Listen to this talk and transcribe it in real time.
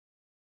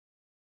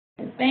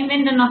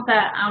Bem-vindo à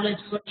nossa aula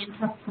de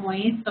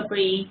orientações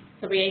sobre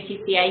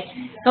ACCA.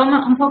 Só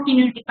um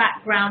pouquinho de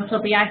background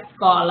sobre a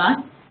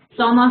escola.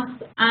 Somos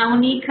a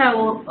única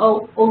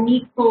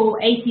único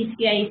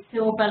ACCA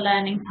Silver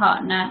Learning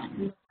Partner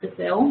no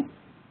Brasil.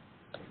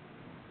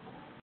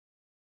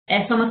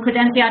 Somos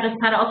credenciados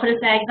para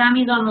oferecer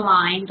exames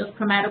online dos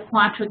primeiros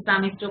 4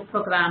 exames do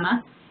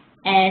programa.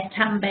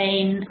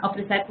 Também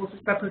oferecer cursos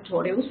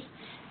preparatórios.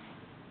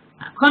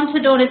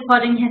 Contadores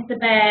podem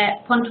receber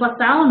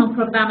pontuação no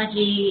programa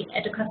de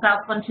educação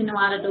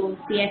continuada do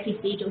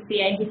CFC, do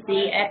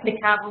CRC, é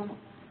aplicável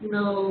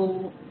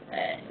no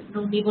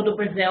nível do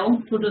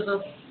Brasil, todos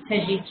os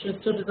registros,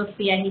 todos os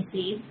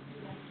CRCs.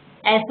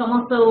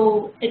 Somos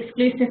o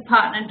exclusive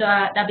partner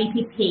da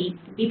BPP.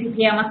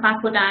 BPP é uma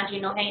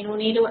faculdade no Reino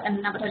Unido.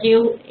 Na verdade,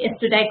 eu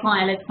estudei com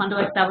eles quando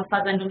eu estava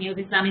fazendo meus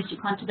exames de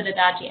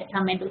contabilidade e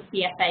também do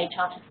CFA,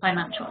 Chartered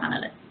Financial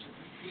Analyst.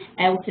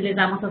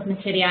 Utilizamos os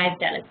materiais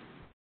deles.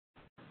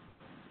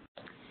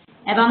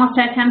 Vamos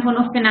ter tempo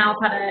no final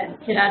para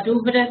tirar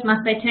dúvidas,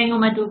 mas se tem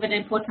uma dúvida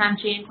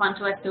importante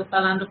enquanto eu estou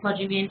falando,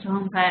 pode me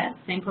interromper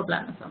sem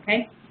problemas,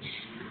 ok?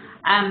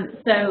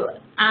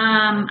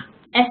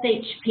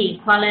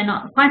 SHP,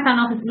 quais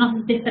são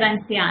nossos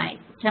diferenciais?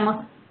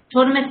 Temos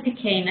turmas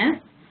pequenas,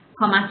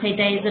 com até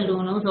 10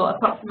 alunos, ou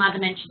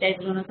aproximadamente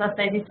 10 alunos, às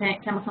vezes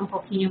temos um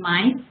pouquinho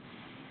mais.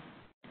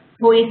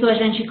 Por isso, a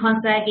gente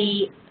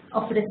consegue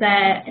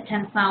oferecer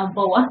atenção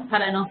boa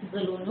para nossos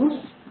alunos,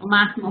 o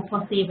máximo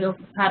possível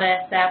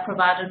para ser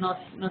aprovado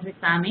nos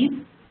exames.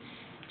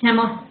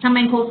 Temos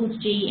também cursos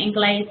de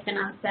inglês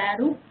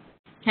financeiro.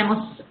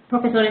 Temos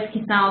professores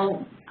que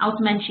são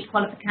altamente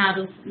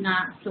qualificados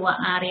na sua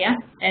área,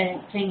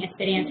 têm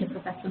experiência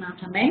profissional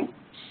também.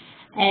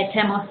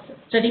 Temos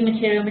study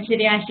material,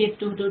 materiais de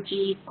estudo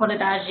de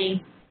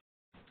qualidade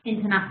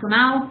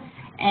internacional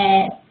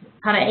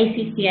para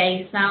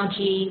ACCA, são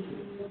de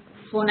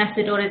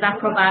fornecedores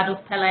aprovados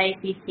pela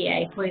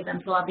ACCA, por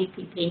exemplo, a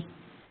BPP.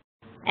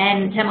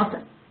 Temos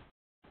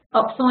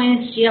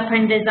opções de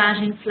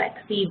aprendizagem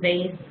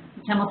flexíveis,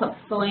 temos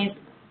opções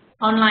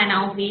online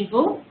ao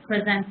vivo,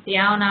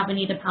 presencial na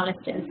Avenida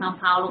Paulista em São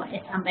Paulo e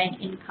também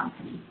in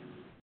company.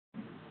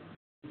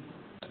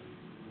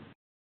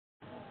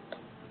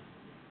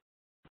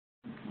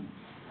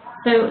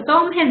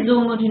 Só um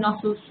resumo de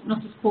nossos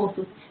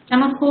cursos.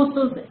 Temos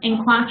cursos em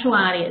 4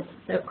 áreas,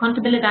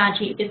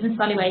 contabilidade, business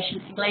valuation,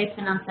 inglês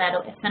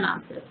financeiro e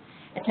finanças.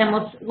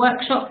 Temos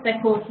workshops e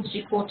cursos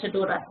de curta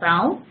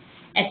duração.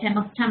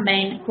 Temos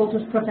também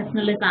cursos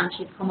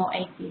profissionalizantes como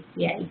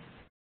ACCA.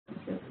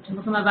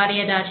 Temos uma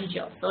variedade de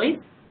opções.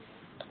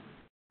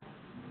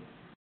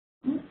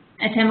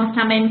 Temos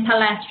também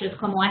palestras,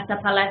 como essa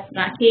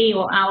palestra aqui,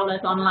 ou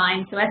aulas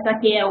online. Essa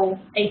aqui é o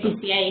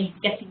ACCA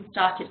Getting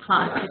Started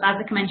Class, que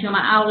basicamente é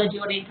uma aula de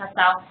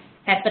orientação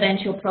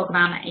referente ao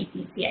programa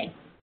ACCA.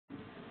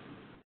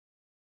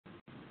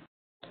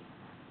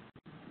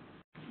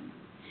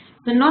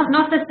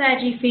 Nossa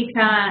sede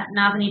fica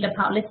na Avenida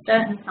Paulista,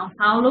 em São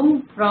Paulo,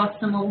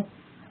 próximo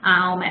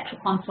ao metro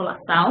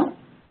Consolação.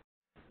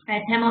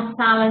 Temos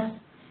salas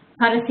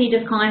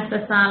parecidas com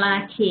esta sala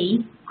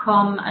aqui,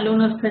 com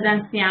alunos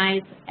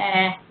presenciais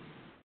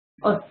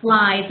os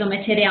slides, o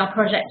material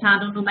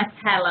projetado numa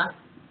tela,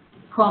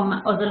 com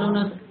os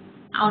alunos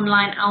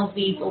online ao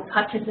vivo,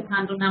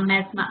 participando na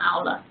mesma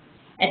aula.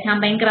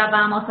 Também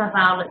gravamos as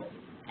aulas,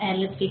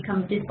 eles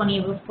ficam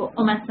disponíveis por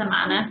uma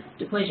semana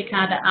depois de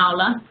cada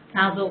aula,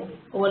 caso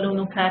o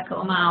aluno perca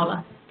uma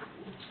aula.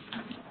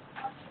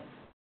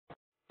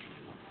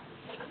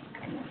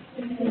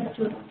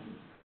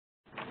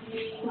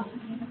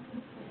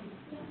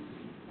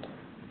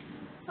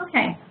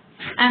 Ok.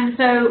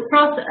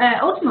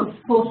 Últimos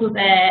cursos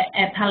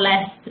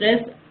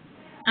palestras.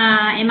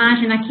 A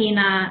imagem aqui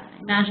na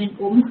imagem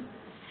 1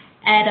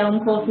 era um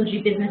curso de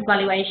Business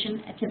Valuation.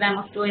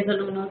 Tivemos duas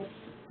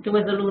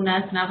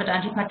alunas, na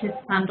verdade,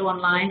 participando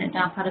online,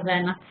 dá para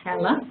ver na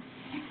tela.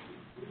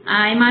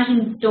 A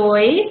imagem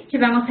 2,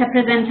 tivemos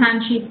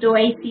representantes do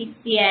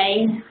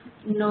ACCA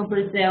no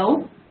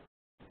Brasil.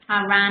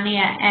 A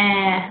Rania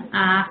é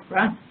a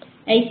Afra.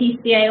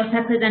 ACCA, os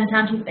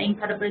representantes vêm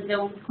para o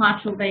Brasil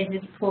 4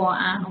 vezes por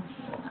ano.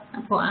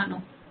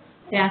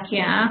 Aqui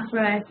a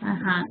Afra, a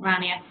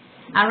Rania.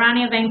 A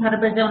Rania vem para o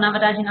Brasil, na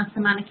verdade, na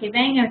semana que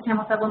vem.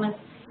 Temos algumas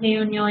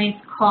reuniões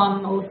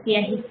com o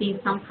CRC em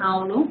São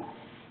Paulo,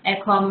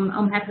 com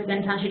um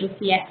representante do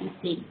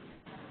CFC.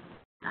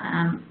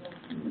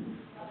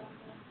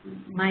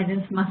 Mais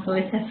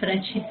informações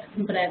referentes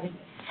em breve.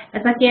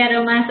 Essa aqui era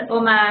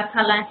uma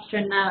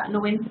palestra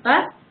no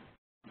INSPA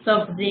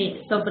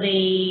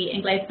sobre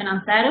inglês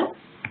financeiro.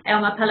 É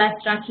uma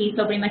palestra aqui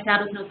sobre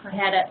mercados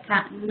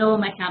no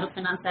mercado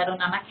financeiro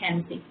na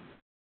Mackenzie.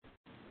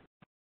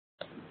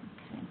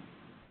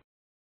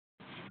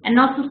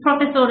 Nossos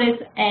professores,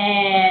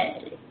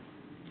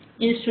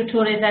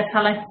 instrutores e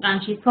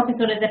palestrantes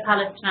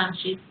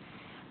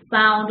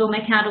são do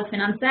mercado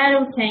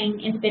financeiro,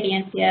 têm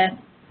experiência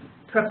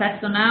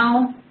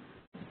profissional,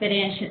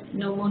 experiência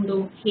no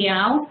mundo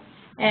real.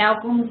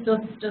 Algumas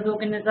das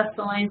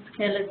organizações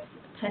que eles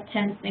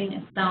pertencem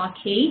estão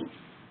aqui.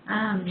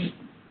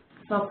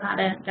 Só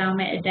para dar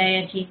uma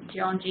ideia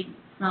de onde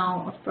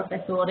são os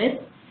professores.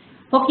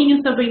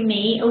 Pouquinho sobre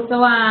mim. Eu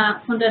sou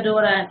a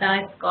fundadora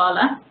da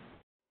escola.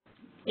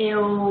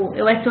 Eu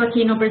estou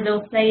aqui no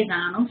Brasil 6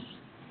 anos.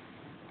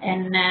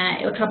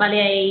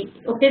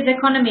 Eu fiz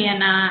economia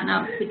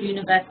na Oxford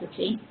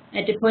University.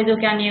 Depois eu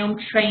ganhei um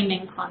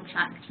training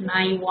contract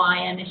na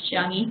EY neste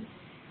ano.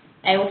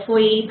 Eu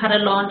fui para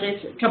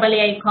Londres,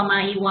 trabalhei com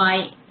a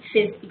EY,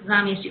 fiz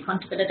exames de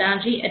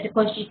contabilidade e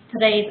depois de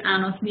 3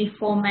 anos me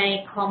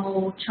formei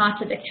como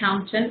Chartered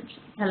Accountant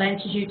pela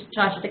Institute of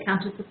Chartered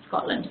Accountants of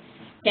Scotland,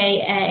 que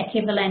é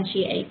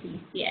equivalente a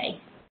ACCA.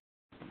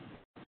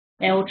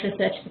 É outra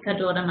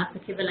certificadora, mas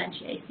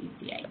equivalente a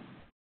ACCA.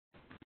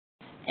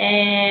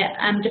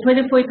 Depois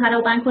eu fui para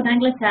o Banco da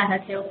Inglaterra,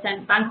 que é o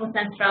Banco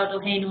Central do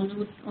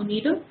Reino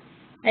Unido.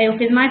 Eu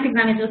fiz mais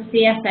exames do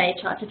CFA,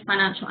 Chartered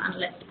Financial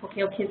Analyst,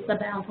 porque eu quis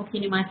saber um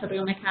pouquinho mais sobre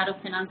o mercado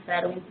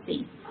financeiro em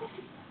si.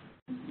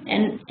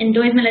 Em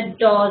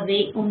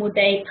 2012, eu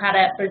mudei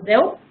para o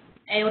Brasil.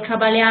 Eu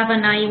trabalhava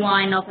na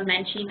EY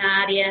novamente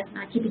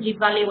na equipe de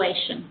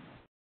valuation.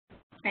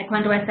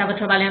 Quando eu estava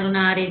trabalhando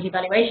na área de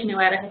valuation,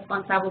 eu era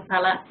responsável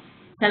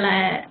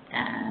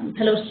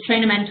pelos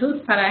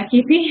treinamentos para a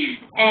equipe.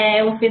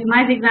 Eu fiz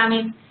mais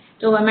exames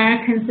do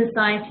American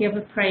Society of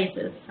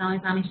Appraisers, são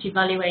exames de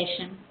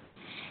valuation.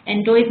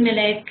 Em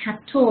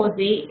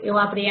 2014, eu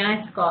abri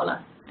a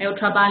escola. Eu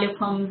trabalho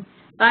com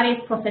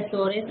vários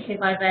professores, que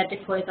vai ver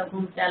depois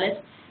alguns deles.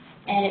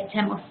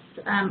 Temos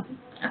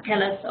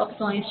aquelas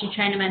opções de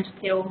treinamento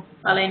que eu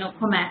falei no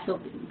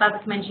começo,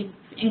 basicamente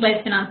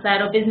inglês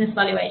financeiro, business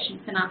valuation,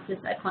 finanças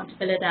e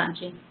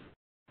contabilidade.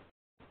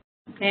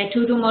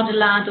 Tudo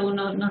modelado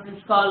nas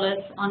escolas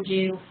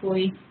onde eu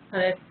fui,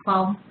 para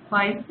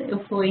quais eu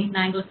fui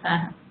na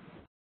Inglaterra.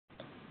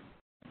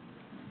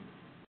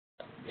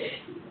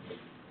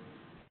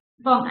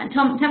 Bom,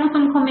 então, temos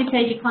um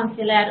comitê de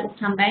conselheiros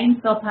também,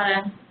 só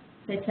para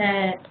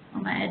ter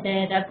uma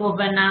ideia da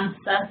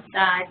governança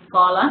da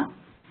escola.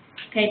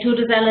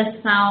 Todas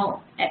elas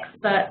são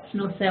experts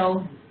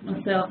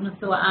na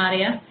sua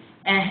área.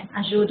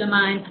 Ajudam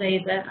a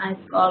empresa, a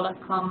escola,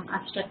 com a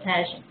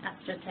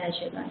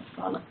estratégia da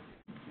escola.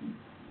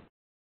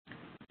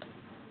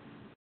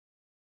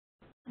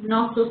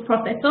 Nossos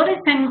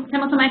professores,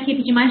 temos uma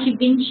equipe de mais de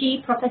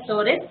 20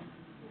 professores.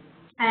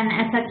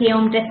 Essa aqui é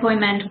um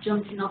depoimento de um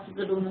de nossos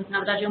alunos, na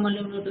verdade é um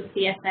aluno do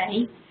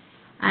CFA.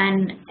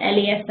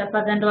 Ele está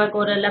fazendo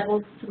agora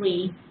level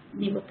 3,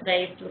 nível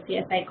 3 do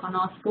CFA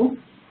conosco.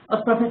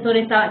 Os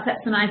professores são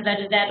excepcionais,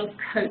 verdadeiros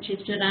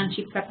coaches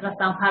durante a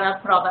preparação para a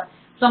prova.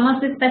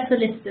 Somos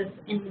especialistas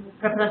em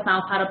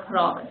preparação para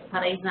provas,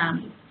 para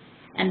exames.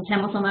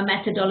 Temos uma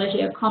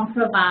metodologia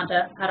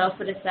comprovada para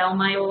oferecer o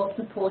maior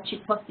suporte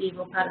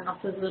possível para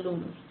nossos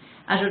alunos.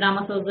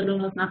 Ajudamos os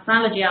alunos na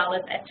sala de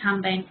aulas e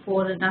também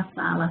fora da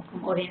sala,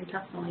 com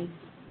orientações.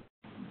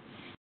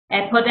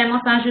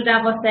 Podemos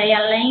ajudar você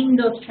além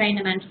dos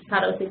treinamentos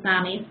para os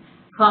exames,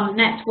 com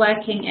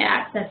networking e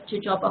access to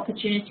job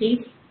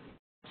opportunities.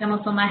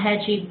 Temos uma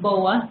rede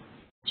boa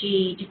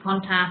de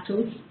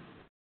contatos.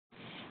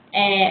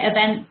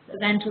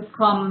 Eventos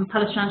como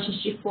palestrantes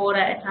de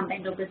fora e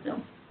também do Brasil.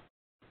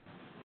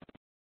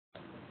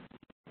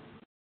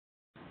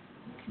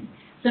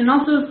 São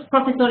nossos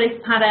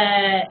professores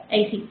para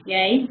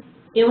ACCA.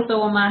 Eu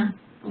sou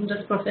um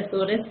dos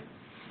professores.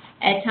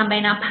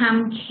 Também a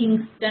Pam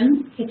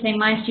Kingston, que tem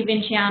mais de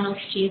 20 anos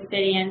de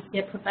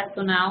experiência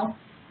profissional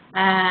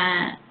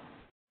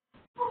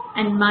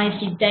e mais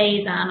de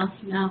 10 anos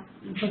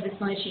em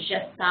posições de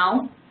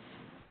gestão.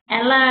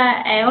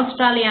 Ela é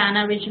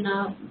australiana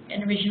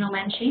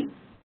originalmente.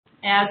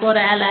 Agora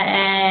ela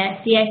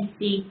é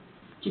CSC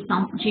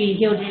de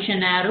Rio de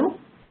Janeiro.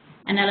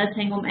 E ela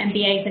tem um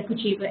MBA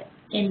executivo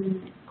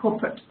em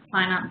Corporate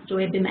Finance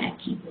do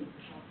IBMEC.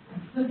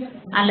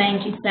 Além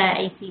de ser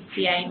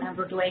ACCA,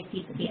 membro do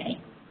ACCA.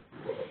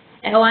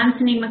 O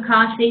Anthony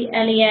McCarthy,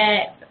 ele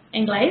é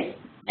inglês.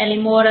 Ele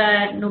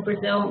mora no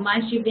Brasil há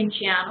mais de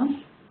 20 anos.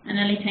 E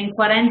ele tem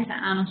 40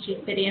 anos de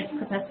experiência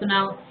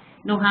profissional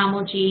no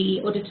ramo de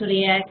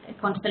auditoria e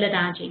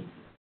contabilidade.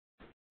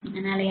 E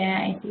ele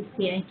é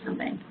ACCA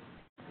também.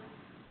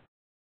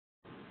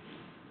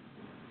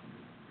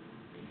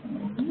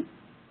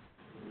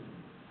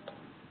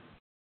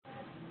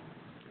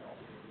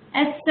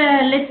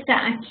 Esta lista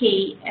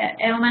aqui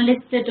é uma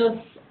lista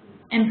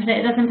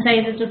das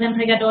empresas, dos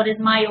empregadores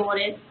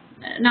maiores,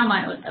 não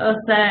maiores,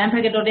 os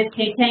empregadores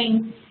que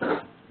têm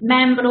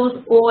membros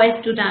ou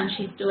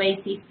estudantes do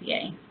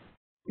ACCA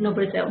no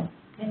Brasil.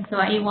 So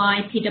a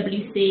EY,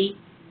 PwC,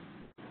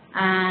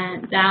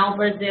 Dow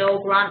Brasil,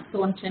 Grant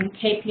Thornton,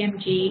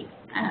 KPMG,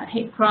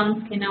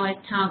 Hipcrons, que não é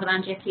tão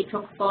grande aqui,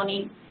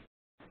 Trocafone,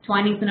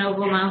 Twinings &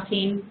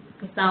 Oval-Martin,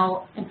 que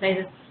são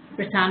empresas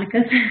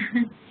britânicas,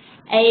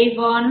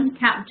 Avon,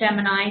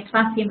 Capgemini,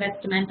 Classe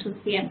Investimentos,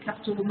 CM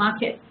Capital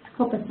Markets,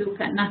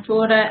 Copaçuca,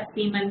 Natura,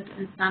 Siemens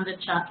e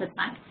Standard Chartered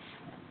Bank.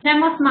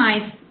 Temos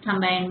mais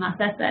também, mas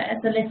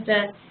essa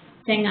lista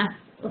tem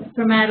os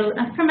primeiros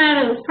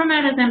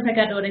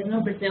empregadores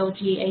no Brasil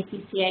de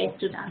ACCA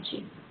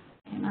estudantes.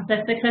 Nós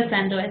está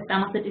crescendo,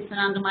 estamos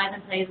adicionando mais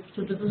empresas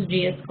todos os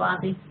dias,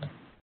 quase.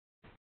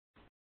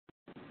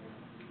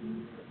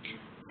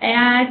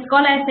 A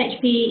escola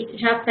SHP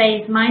já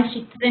fez mais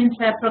de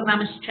 30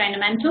 programas de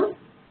treinamento.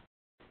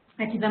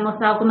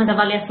 Tivemos algumas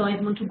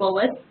avaliações muito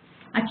boas.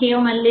 Aqui é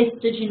uma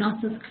lista de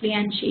nossos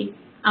clientes,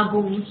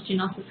 alguns de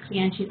nossos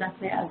clientes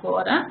até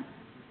agora.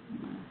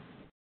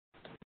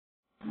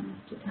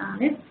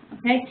 Detalhes,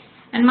 ok?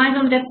 E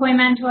mais um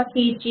depoimento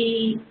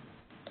aqui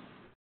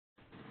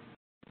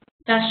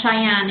da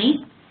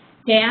Cheyenne,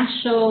 que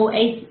achou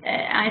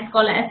a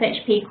escola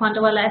SHP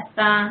quando ela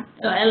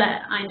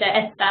ainda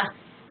está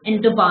em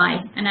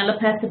Dubai. E ela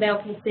percebeu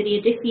que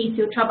seria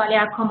difícil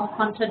trabalhar como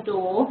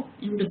contador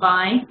em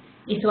Dubai.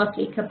 Isso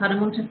aplica para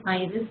muitos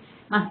países,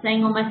 mas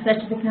tem uma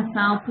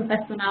certificação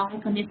profissional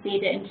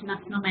reconhecida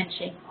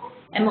internacionalmente.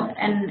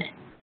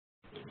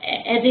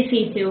 É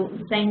difícil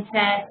sem ter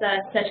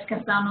essa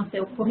certificação no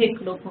seu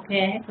currículo, porque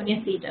é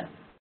reconhecida.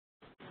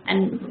 E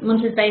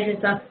muitas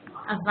vezes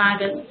as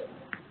vagas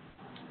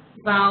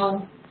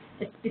vão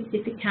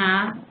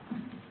especificar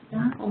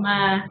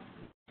uma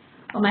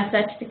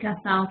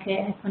certificação que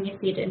é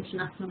reconhecida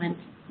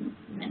internacionalmente.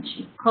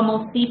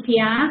 Como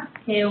CPA,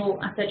 que é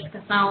a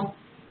certificação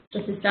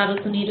dos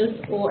Estados Unidos,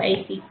 ou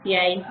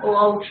ACCA, ou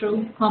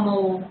outro,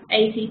 como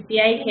ACCA,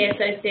 que é a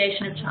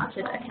Association of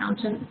Chartered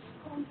Accountants,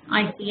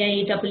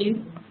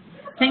 ICAEW.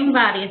 Tem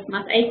várias,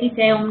 mas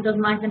ACCA é um dos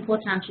mais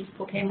importantes,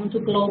 porque é muito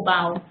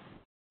global.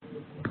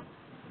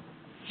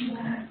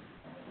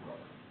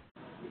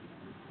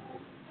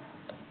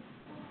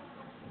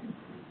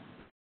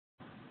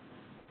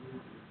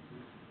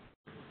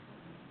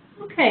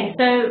 Ok,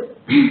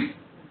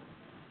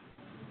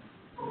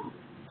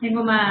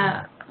 tenho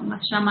uma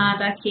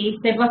chamada aqui.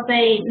 Se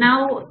você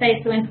não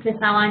fez sua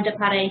inscrição ainda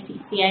para a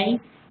ACCA,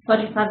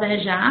 pode fazer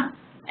já,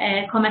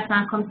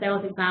 começar com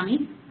seus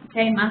exames,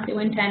 ok? Mas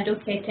eu entendo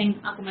que tem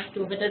algumas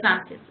dúvidas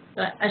antes.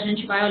 A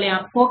gente vai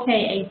olhar por que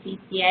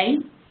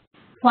ACCA,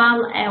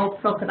 qual é o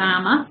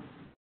programa,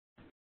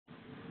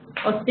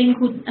 as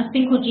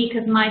 5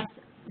 dicas mais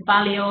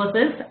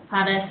valiosas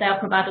para ser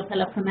aprovado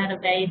pela primeira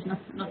vez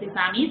nos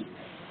exames,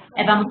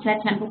 e vamos ter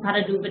tempo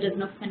para dúvidas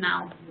no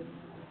final.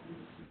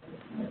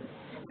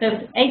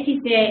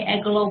 ACCA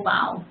é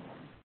global.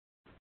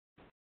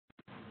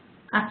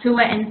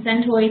 Atua em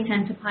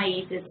 180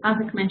 países,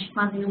 basicamente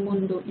quase no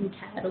mundo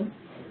inteiro.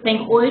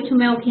 Tem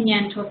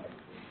 8.500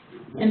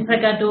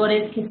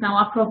 empregadores que são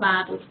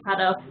aprovados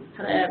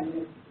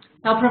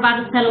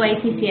aprovados pelo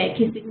ACCA,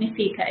 que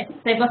significa que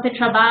se você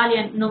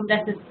trabalha num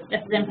desses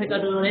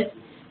empregadores,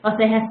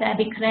 você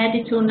recebe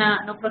crédito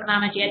no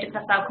programa de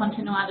educação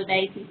continuada da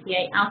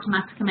ACCA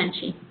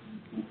automaticamente.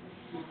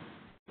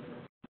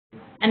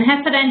 Em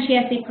referente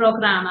a esse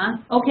programa,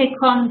 o que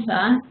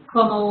conta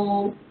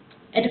como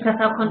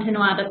educação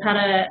continuada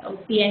para o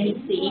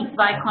CRC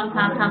vai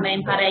contar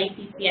também para a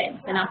ACCA.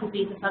 Você não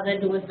precisa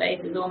fazer 2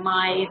 vezes ou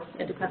mais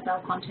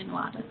educação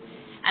continuada.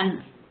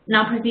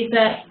 Não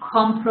precisa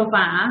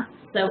comprovar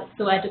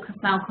sua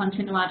educação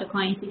continuada com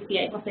a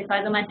ACCA. Você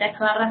faz uma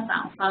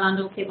declaração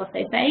falando o que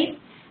você fez.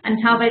 E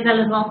talvez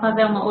elas vão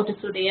fazer uma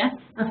auditoria,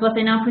 mas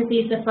você não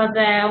precisa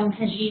fazer um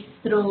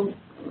registro,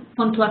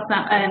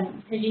 pontuação,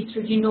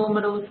 registro de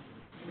números,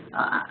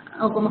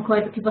 alguma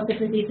coisa que você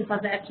precisa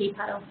fazer aqui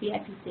para o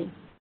CFC.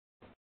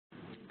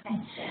 Okay.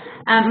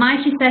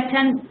 Mais de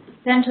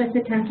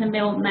 170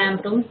 mil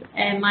membros,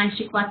 mais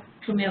de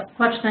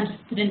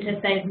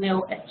 436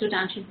 mil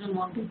estudantes no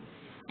mundo.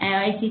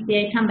 A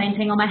ACCA também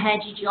tem uma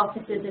rede de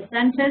offices e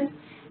centers.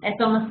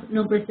 Somos,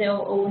 no Brasil,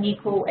 o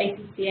único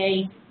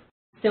ACCA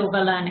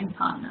Silver Learning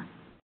Partner.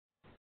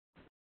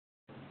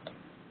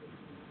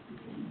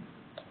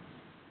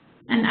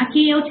 E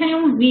aqui eu tenho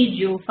um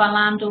vídeo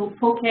falando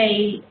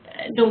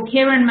do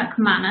Kieran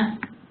McManus,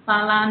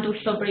 falando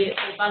sobre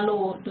o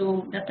valor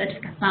da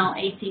certificação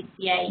ACCA.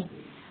 E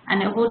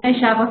eu vou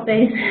deixar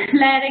vocês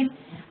lerem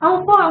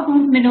por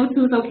alguns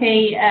minutos,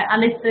 ok, a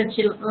lista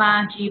de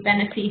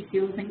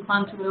benefícios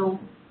enquanto eu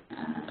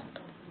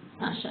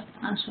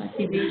acho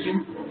esse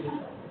vídeo.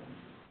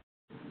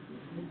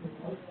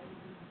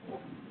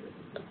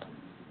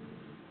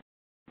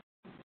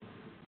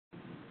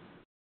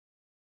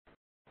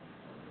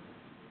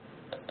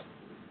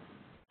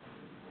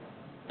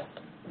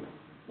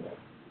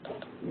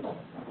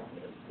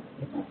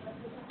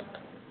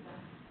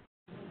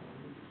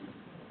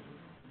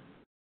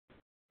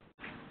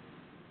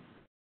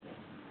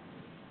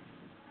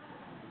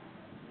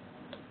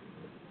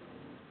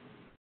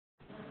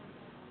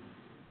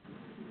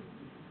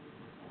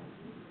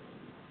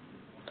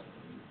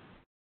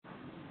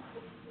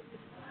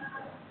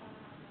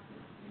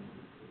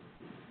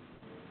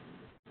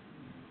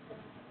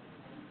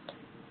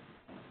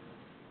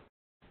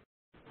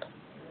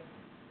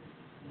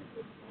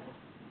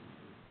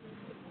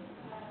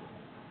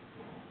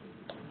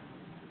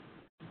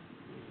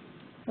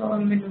 Só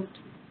um minuto.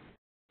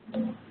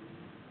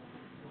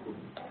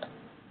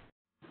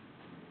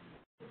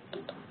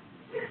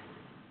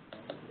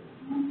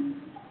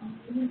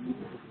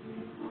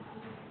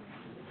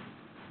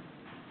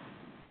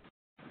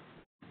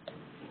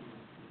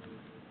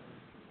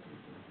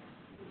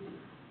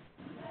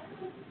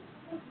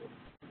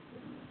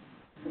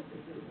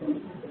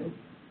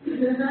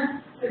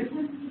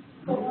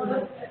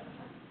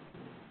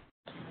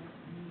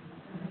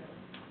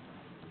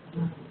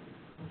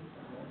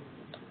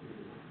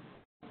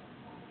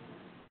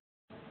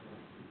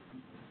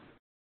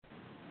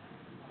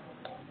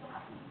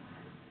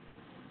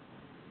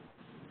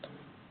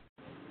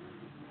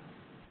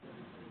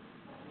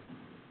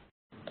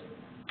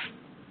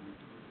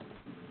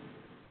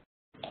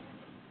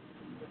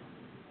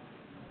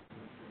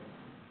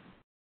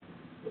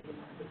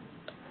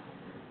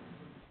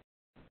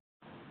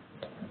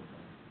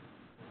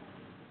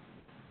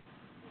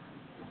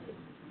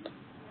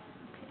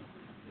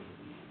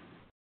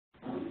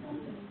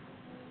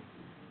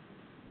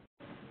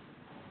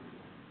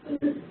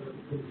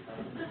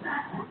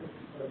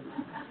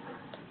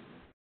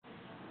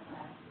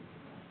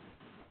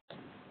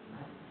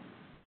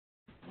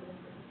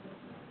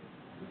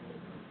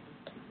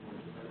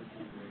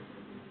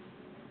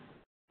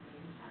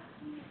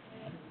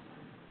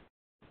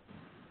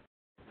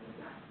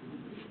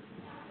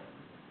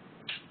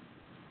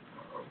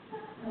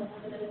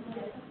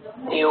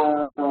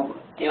 Eu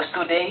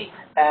estudei,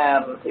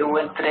 eu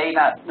entrei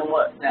na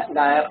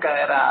época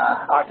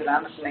era Arthur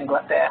na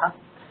Inglaterra.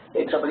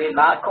 Eu trabalhei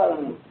lá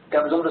com,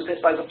 digamos, um dos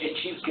principais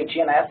objetivos que eu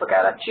tinha na época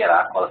era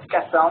tirar a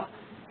qualificação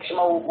que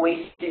chama o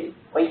ACA,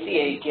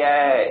 que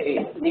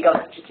é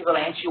legalmente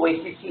equivalente ao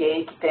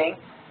ACCA que tem.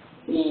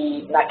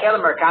 E naquele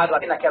mercado,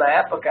 naquela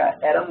época,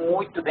 era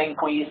muito bem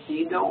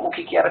conhecido o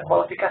que era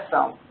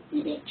qualificação.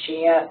 E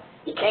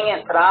quem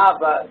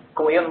entrava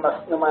com eu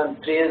numa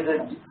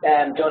empresa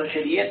de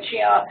auditoria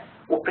tinha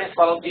o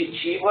principal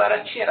objetivo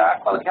era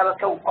tirar aquela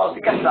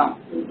qualificação.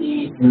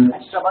 E a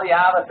gente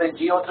trabalhava,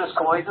 aprendia outras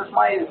coisas,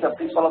 mas o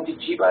principal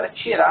objetivo era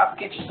tirar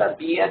porque a gente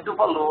sabia do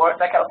valor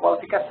daquela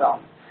qualificação.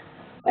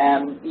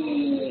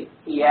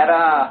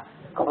 Era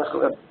como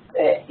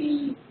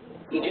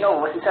e de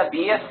novo, você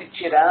sabia se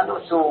tirando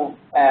o seu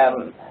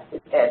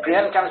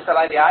primeiro em termos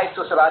salariais,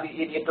 seu salário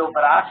iria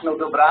dobrar, se não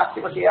dobrar, se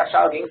você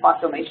achar alguém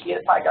facilmente que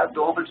ia pagar o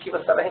dobro do que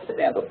você estava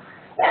recebendo.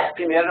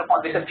 Primeiro, do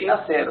ponto de vista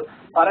financeiro.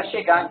 Para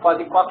chegar em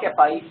qualquer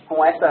país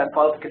com essa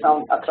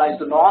qualificação atrás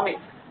do nome,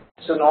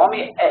 seu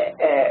nome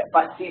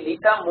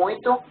facilita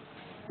muito.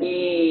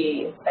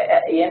 E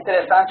é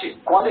interessante,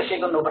 quando eu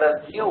chego no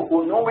Brasil,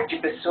 o número de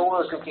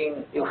pessoas com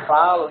quem eu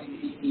falo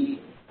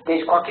e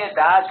desde qualquer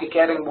idade que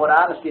querem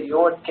morar no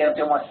exterior, querem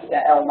ter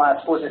uma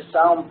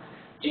exposição,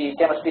 de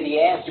ter uma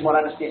experiência de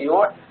morar no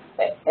exterior,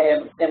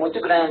 é muito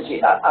grande.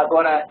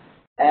 Agora,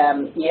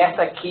 e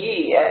essa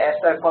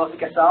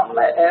qualificação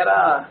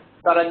era,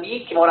 para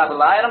mim, que morava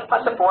lá, era um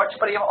passaporte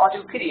para ir onde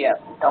eu queria.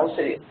 Então,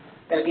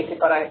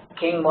 para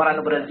quem mora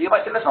no Brasil,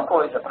 vai ser a mesma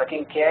coisa. Para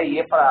quem quer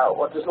ir para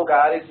outros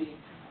lugares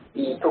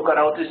e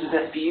procurar outros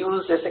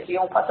desafios, esse aqui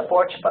é um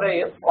passaporte para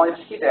ir onde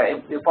você quiser.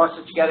 Eu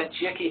posso te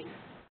garantir que,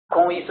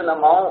 com isso na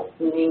mão,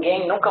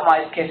 ninguém nunca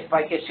mais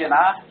vai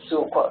questionar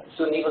seu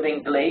nível de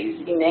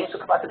inglês e nem sua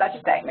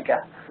capacidade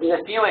técnica. O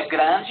desafio é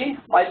grande,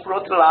 mas, por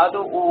outro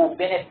lado, o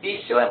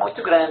benefício é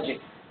muito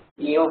grande.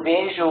 E eu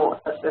vejo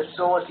as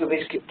pessoas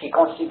que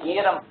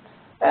conseguiram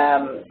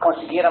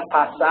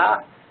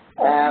passar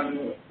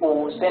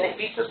os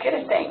benefícios que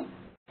eles têm.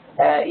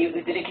 E eu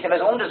diria que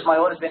talvez um dos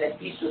maiores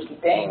benefícios que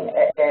tem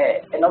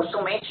é não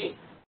somente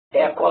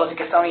a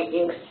qualificação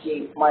em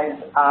si, mas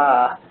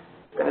a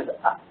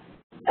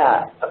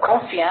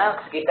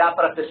confiança que dá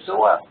para a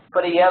pessoa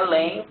para ir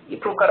além e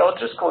procurar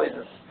outras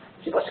coisas.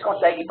 Se você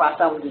consegue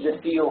passar um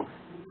desafio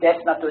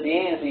dessa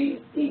natureza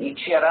e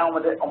tirar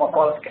uma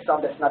qualificação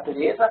dessa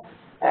natureza,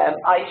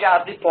 aí já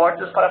abre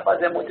portas para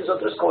fazer muitas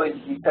outras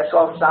coisas. E o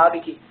pessoal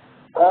sabe que,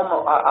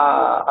 como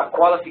a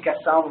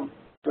qualificação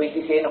do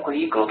ACCA no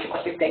currículo, que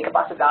você tem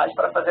capacidade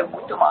para fazer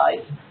muito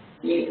mais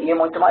e ir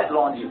muito mais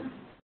longe.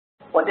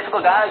 A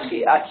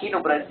dificuldade aqui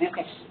no Brasil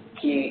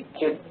que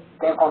eu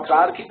tenho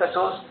encontrado que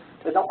pessoas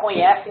não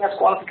conhecem as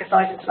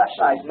qualificações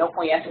internacionais, não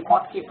conhecem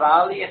quanto que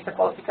vale essa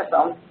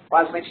qualificação.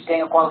 Basicamente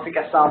tem a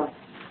qualificação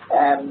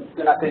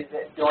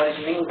de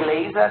origem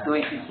inglesa, do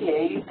ACCA,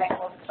 e tem a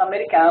qualificação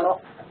americana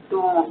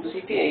do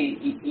CPA.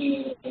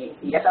 E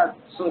essas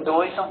são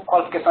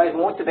qualificações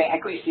muito bem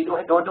reconhecidas ao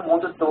redor do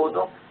mundo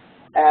todo.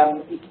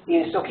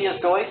 Só que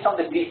os dois são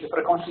difíceis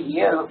para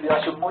conseguir. Eu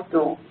acho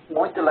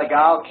muito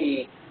legal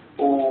que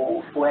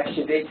o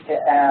FGV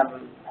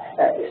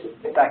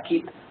está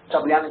aqui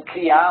trabalhando em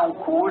criar um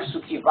curso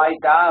que vai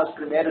dar os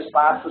primeiros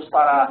passos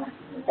para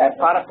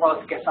a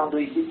qualificação do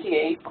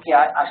ACCA, porque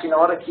acho que na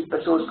hora que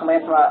pessoas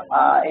começam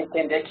a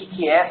entender o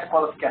que é essa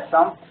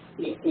qualificação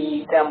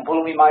e tem um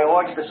volume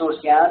maior de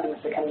pessoas que andam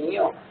nesse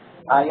caminho,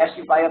 aí acho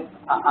que vai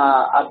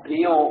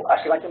abrir,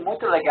 acho que vai ser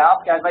muito legal,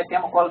 porque aí vai ter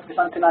uma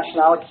qualificação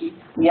internacional aqui.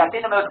 E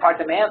até no meu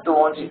departamento,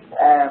 de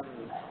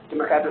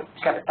mercado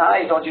de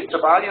capitais, onde eu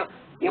trabalho,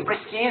 eu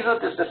preciso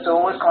das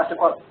pessoas com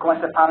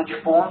esse pano de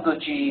fundo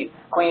de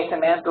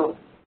conhecimento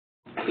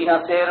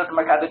financeiro do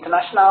mercado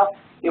internacional.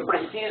 Eu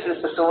preciso das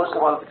pessoas com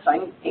qualificação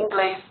em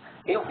inglês.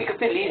 Eu fico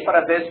feliz para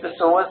ver as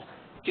pessoas,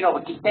 de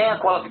novo, que têm a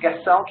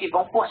qualificação, que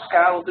vão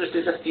buscar outros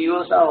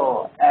desafios,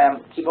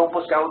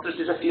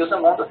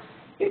 no mundo,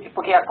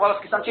 porque a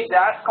qualificação te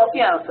dá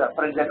confiança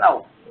para dizer,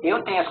 não,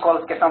 eu tenho a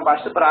qualificação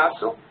abaixo do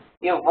braço,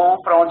 eu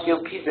vou para onde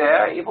eu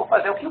quiser e vou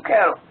fazer o que eu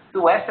quero.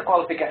 Então, essa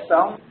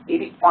qualificação,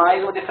 ele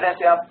faz um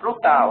diferencial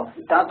brutal.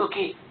 Tanto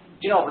que,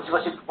 de novo, se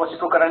você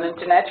procurar na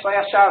internet, vai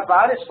achar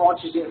várias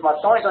fontes de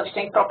informações onde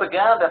tem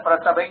propaganda para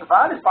trabalhar em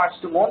várias partes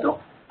do mundo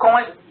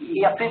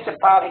e a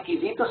principal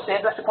requisito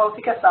sendo essa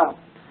qualificação.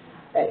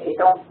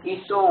 Então,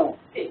 isso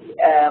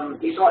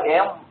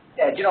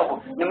de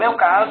novo, no meu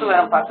caso,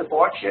 é um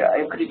passaporte,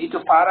 eu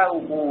acredito, para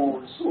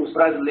os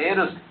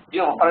brasileiros, de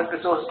novo, para as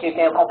pessoas que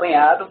têm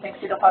acompanhado, tem que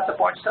ser um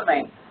passaporte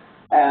também.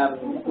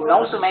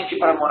 Não somente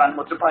para morar em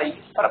outro país,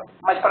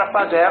 mas para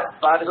fazer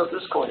várias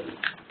outras coisas.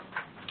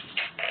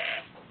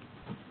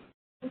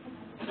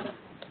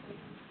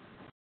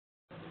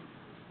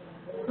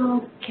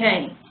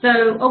 Ok,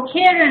 so o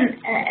Kieran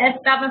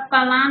estava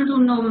falando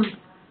num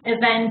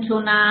evento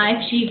na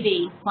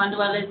FGV,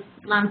 quando eles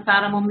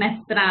lançaram um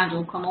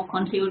mestrado como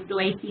conteúdo do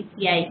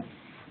ACCA.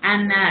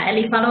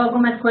 Ele falou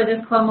algumas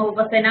coisas como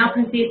você não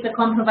precisa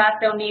comprovar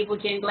seu nível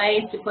de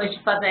inglês depois de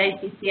fazer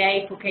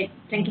ACCA, porque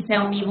tem que ter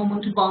um nível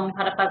muito bom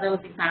para fazer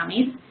os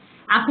exames.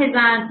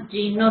 Apesar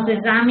de nos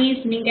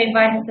exames ninguém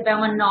vai receber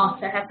uma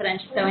nota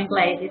referente ao seu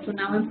inglês, isso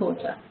não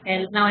importa.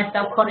 Eles não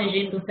estão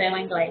corrigindo o seu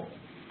inglês.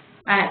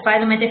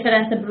 Faz uma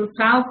diferença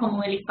brutal,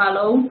 como ele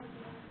falou.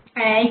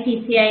 A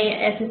ACCA,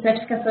 essas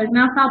certificações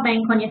não são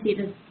bem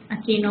conhecidas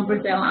aqui no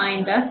Brasil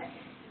ainda,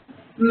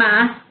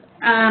 mas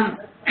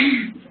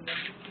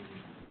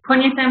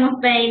conhecemos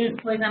bem,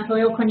 por exemplo,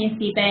 eu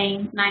conheci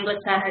bem na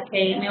Inglaterra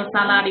que meu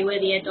salário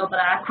iria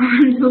dobrar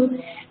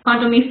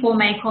quando me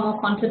formei como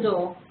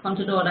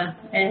contadora,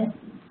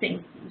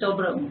 sim,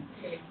 dobrou.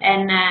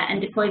 E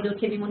depois eu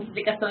tive muitas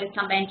ligações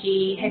também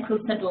de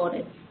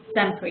recrutadores,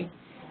 sempre.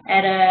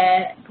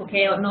 Era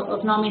porque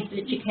os nomes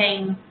de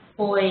quem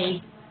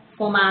foi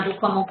formado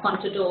como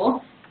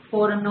contador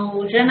foram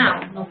no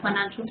jornal, no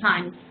Financial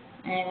Times,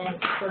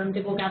 foram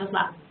divulgados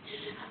lá.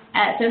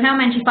 Então,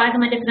 realmente faz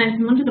uma diferença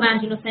muito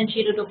grande no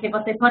sentido do que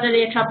você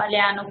poderia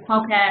trabalhar no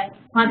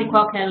quase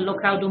qualquer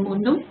lugar do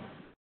mundo,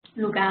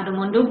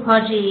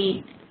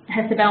 pode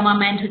receber um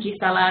aumento de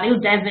salário,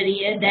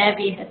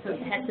 deve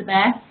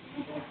receber,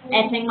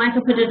 tem mais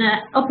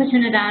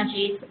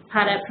oportunidades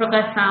para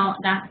progressão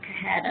da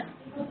carreira.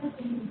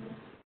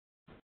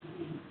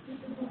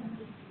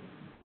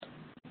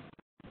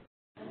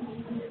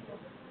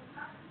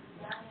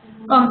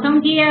 Bom, então,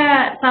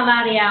 guia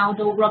salarial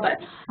do Robert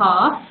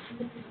Half.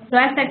 Então,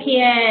 essa aqui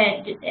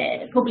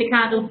é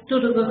publicado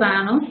todos os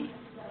anos.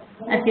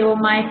 Esse é o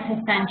mais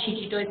recente,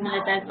 de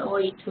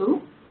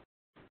 2018.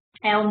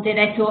 É um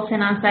diretor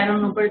financeiro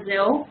no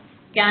Brasil,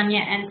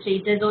 ganha entre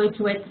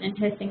 18 e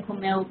 35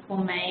 mil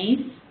por mês.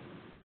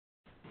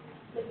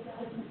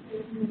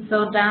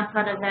 Então, dá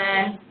para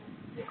ver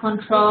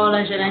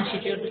controla, gerente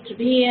de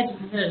auditoria.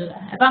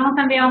 Vamos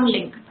enviar um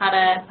link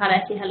para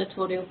esse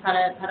relatório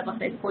para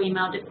vocês por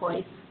e-mail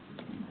depois.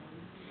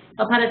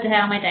 Só para ter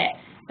uma ideia.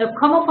 Então,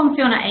 como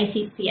funciona a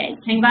ACCA?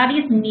 Tem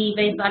vários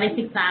níveis, vários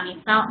exames.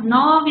 São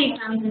 9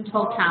 exames em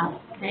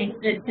total. Okay?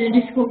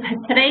 Desculpa,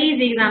 3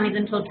 exames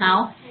em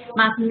total,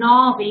 mas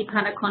 9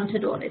 para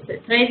contadores.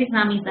 3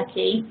 exames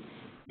aqui,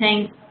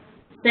 tem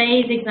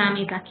 6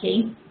 exames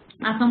aqui.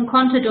 Mas um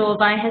contador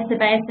vai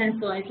receber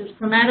extensões dos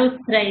primeiros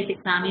 3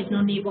 exames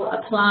no nível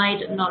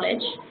Applied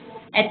Knowledge.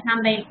 É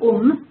também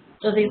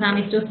dos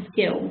exames dos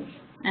skills.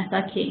 Essa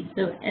aqui.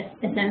 Então,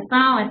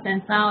 extensão.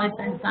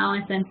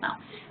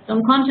 Então,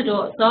 um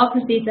contador só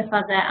precisa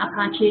fazer a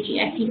partir de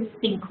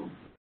F5.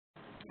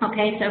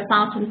 Ok? Então,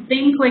 faltam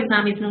 5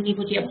 exames no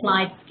nível de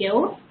Applied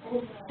Skills.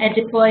 E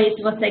depois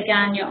você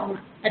ganha um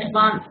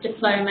Advanced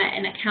Diploma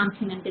in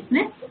Accounting and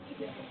Business.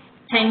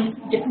 Tem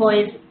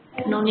depois,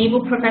 no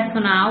nível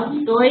profissional,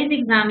 2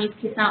 exames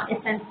que são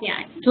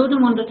essenciais. Todo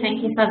mundo tem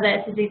que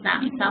fazer esses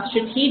exames. São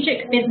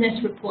Strategic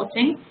Business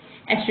Reporting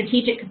e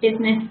Strategic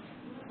Business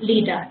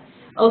Leader.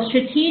 O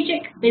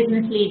Strategic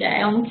Business Leader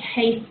é um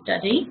case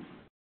study,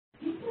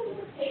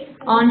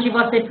 onde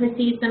você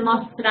precisa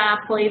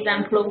mostrar, por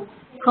exemplo,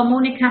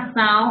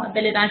 comunicação,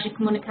 habilidade de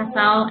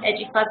comunicação, é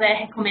de fazer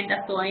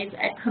recomendações,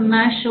 é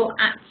commercial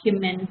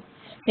acumen,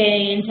 que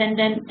é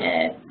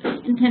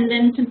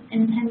entendimento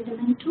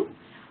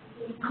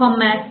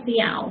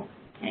comercial.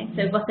 Okay?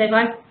 Então, você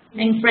vai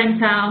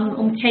enfrentar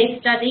um case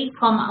study,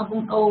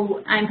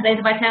 ou a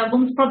empresa vai ter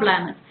alguns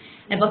problemas,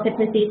 e você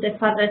precisa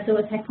fazer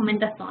suas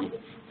recomendações.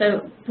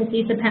 Então,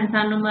 precisa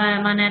pensar numa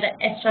maneira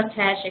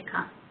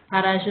estratégica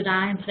para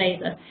ajudar a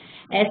empresa.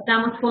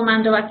 Estamos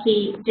formando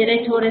aqui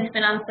diretores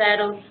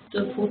financeiros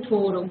do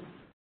futuro,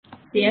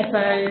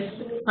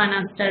 CFOs,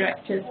 Finance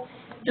Directors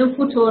do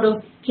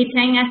futuro, que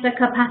têm essa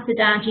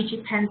capacidade de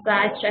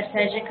pensar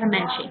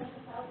estrategicamente.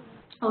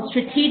 O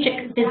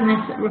Strategic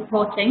Business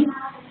Reporting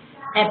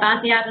é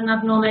baseado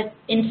nas normas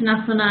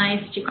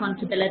internacionais de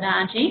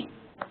contabilidade.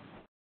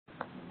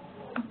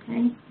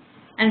 Okay.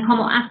 E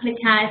como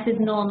aplicar essas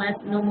normas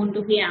no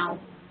mundo real.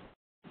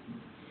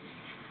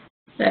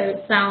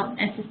 São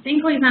esses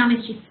 5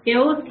 exames de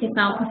skills, que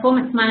são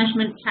Performance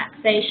Management,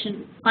 Taxation,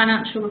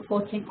 Financial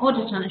Reporting,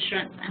 Audit and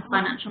Assurance e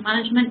Financial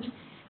Management,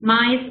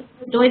 mais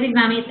 2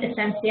 exames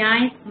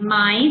essenciais,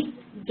 mais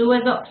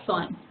duas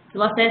opções.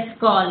 Você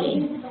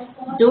escolhe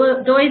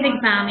dois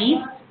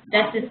exames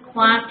dessas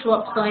 4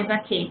 opções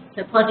aqui.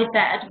 Você pode ter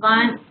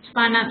Advanced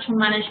Financial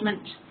Management,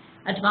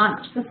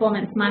 Advanced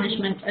Performance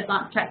Management,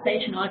 Advanced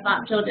Taxation ou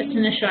Advanced Audit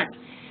and Assurance.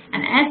 E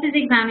esses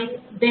exames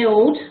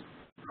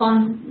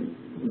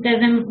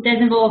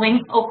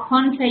desenvolvem o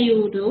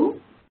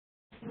conteúdo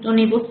do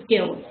nível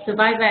Skills. Você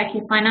vai ver que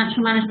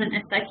Financial Management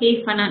está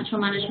aqui, Financial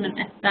Management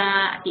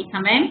está aqui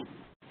também.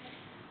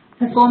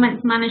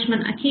 Performance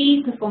Management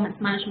aqui,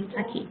 Performance Management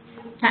aqui.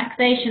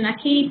 Taxation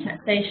aqui,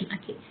 Taxation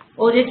aqui.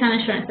 Audit and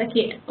Assurance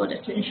aqui,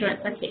 Audit and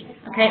Assurance aqui.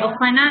 Okay? O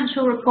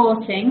Financial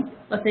Reporting,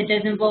 você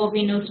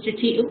desenvolve no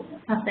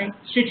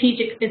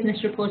Strategic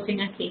Business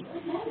Reporting aqui.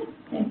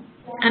 Okay?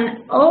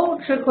 E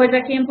outra coisa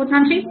aqui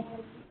importante,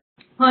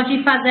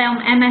 pode fazer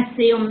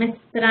MSc,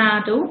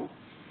 mestrado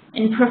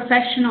em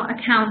Professional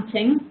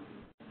Accountancy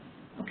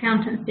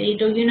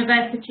do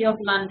University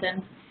of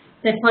London.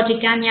 Você pode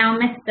ganhar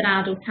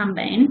mestrado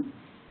também,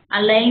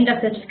 além da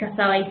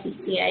certificação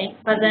ACCA,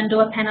 fazendo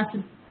apenas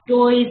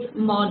 2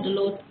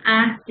 módulos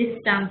à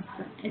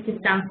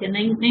distância.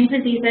 Nem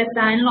precisa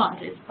estar em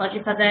Londres, pode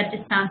fazer à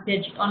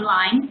distância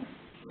online.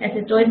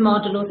 Esses 2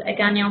 módulos e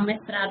ganhar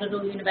mestrado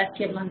do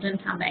University of London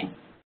também.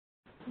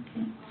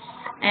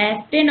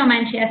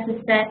 Finalmente, essa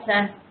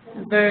seta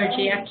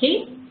verde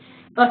aqui.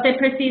 Você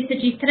precisa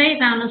de 3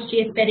 anos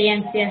de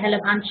experiência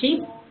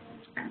relevante.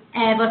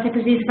 Você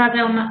precisa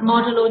fazer um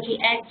módulo de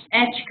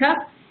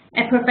ética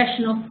e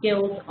professional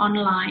skills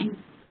online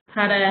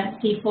para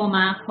se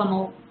formar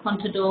como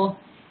contador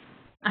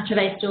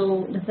através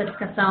da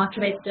certificação,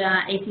 através da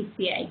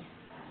ACCA.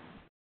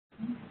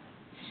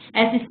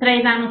 Esses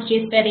 3 anos de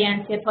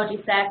experiência pode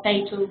ser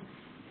feito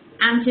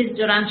antes,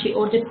 durante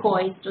ou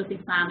depois dos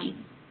exames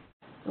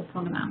do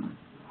programa.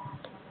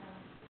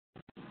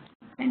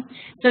 Okay.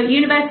 So,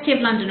 University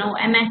of London, ou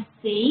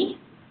MSc,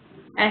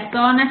 é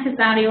só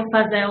necessário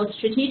fazer o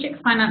Strategic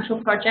Financial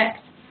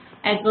Project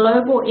e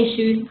Global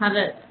Issues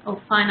para o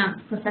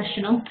Finance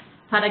Professional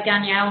para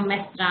ganhar o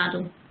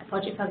mestrado.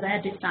 Pode fazer à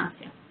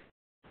distância.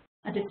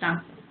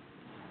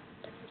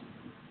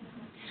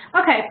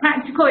 Ok,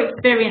 Practical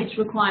Experience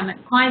Requirement.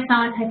 Quais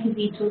são os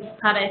requisitos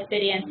para a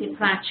experiência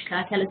prática,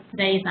 aqueles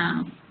 3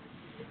 anos?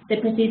 Você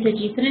precisa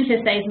de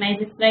 36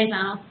 meses, 3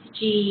 anos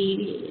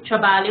de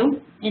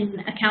trabalho em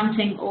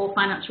accounting ou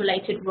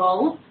finance-related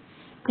roles.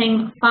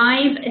 Tem 5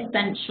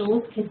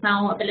 essentials, que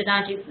são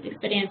habilidades e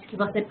experiência que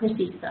você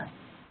precisa.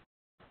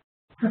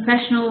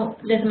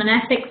 Professionalism and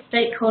ethics,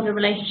 stakeholder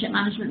relationship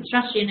management,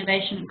 strategy,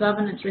 innovation,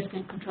 governance, risk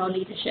and control,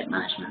 leadership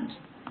management.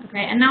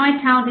 Okay, e não é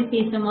tão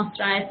difícil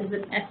mostrar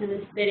essas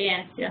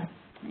experiências.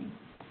 Okay.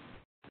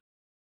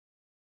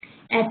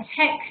 É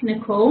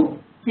técnico,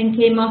 tem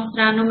que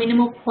mostrar no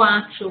mínimo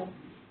 4,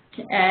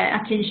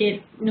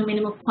 atingir no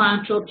mínimo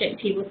 4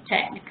 objetivos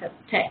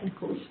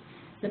técnicos.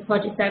 Você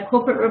pode ser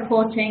corporate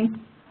reporting,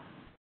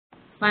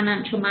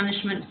 financial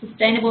management,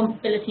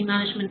 sustainability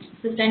management,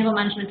 sustainable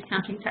management,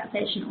 accounting,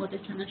 taxation,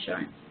 audit and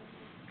assurance.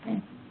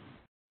 Okay.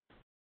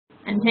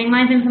 E tem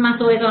mais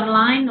informações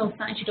online no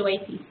site do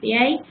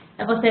ACCA.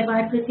 Você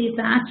vai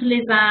precisar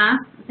atualizar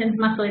as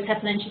informações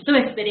referentes à sua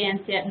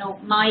experiência no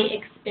My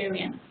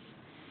Experience,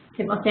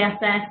 que você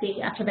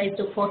acesse através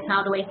do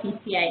portal do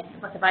ACCA.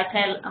 Você vai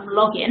ter um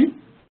login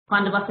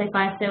quando você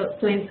faz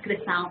sua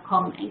inscrição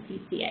com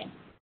ACCA.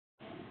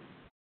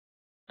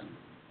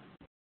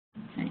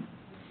 Okay.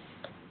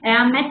 É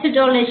a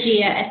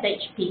metodologia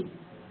SHP.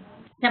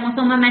 Temos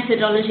uma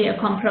metodologia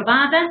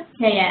comprovada,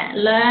 que é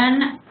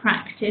Learn,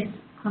 Practice,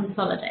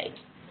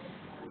 Consolidate.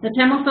 Então,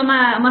 temos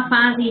uma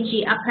fase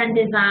de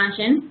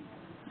aprendizagem.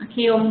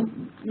 Aqui é o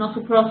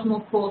nosso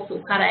próximo curso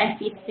para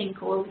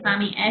F5, o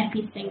exame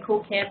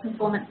F5, que é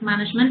Performance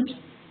Management.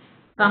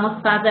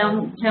 Vamos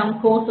ter um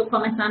curso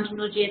começando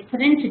no dia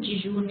 30 de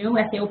junho,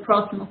 esse é o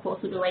próximo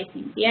curso do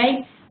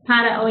ACCA,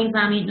 para o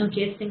exame no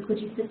dia 5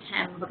 de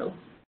setembro.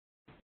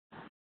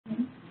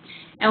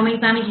 É um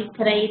exame de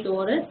 3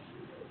 horas.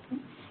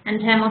 E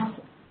temos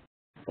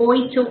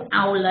 8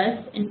 aulas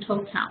em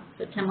total.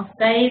 Então, temos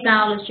 6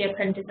 aulas de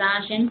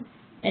aprendizagem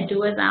e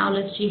 2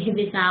 aulas de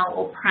revisão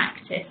ou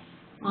practice,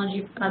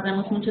 onde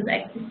fazemos muitos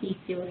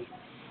exercícios.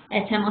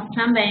 E temos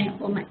também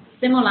um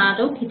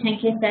simulado que tem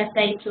que ser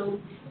feito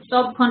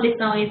sob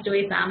condições do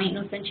exame,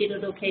 no sentido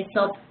do que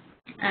sob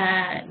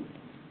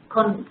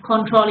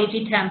controle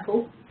de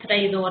tempo,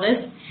 3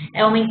 horas.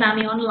 É um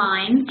exame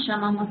online,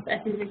 chamamos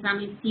esses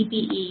exames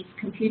CBEs,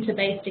 Computer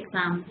Based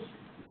Exams.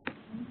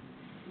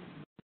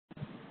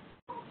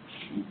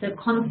 So,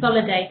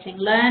 consolidating,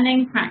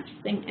 learning,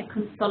 practicing and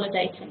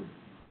consolidating.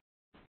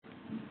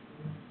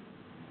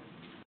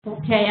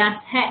 Ok, a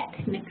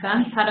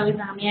técnica para o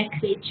exame é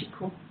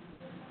crítico.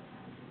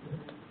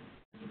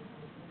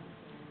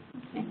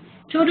 Okay.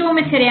 Todo o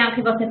material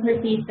que você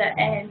precisa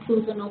é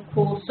incluso no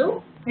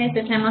curso. Okay?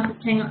 Então,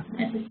 temos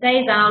essas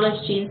 6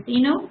 aulas de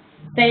ensino,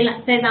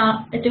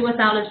 2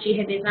 aulas de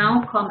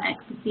revisão com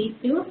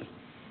exercícios.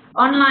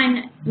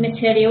 Online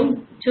material,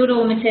 todo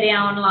o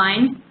material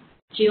online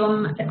de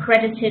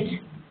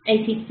accredited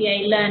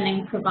ACCA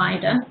Learning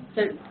Provider.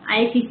 So, a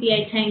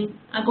ACCA tem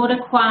agora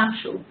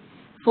 4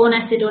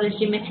 fornecedores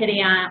de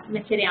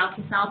material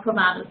que são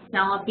aprovados.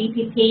 São a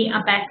BPP, a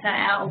BECA,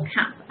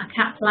 a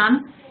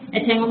Kaplan. E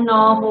tem um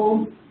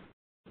novo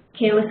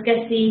que eu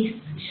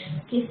esqueci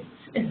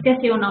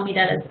o nome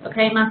delas,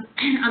 ok? Mas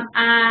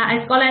a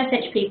escola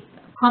SHP,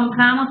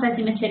 compramos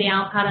esse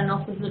material para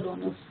nossos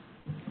alunos.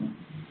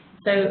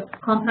 So,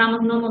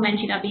 compramos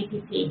normalmente da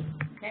BPP,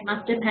 ok?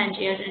 Mas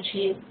depende, a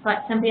gente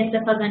sempre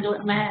está fazendo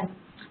uma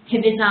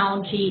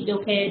revisão do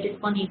que é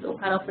disponível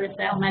para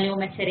oferecer o melhor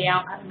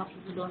material para nossos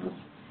alunos.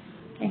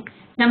 Okay?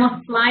 Temos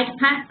slide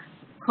packs,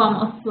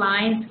 como os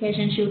slides que a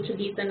gente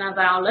utiliza nas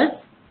aulas,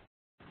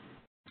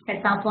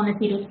 que são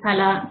fornecidos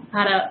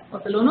para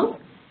os alunos.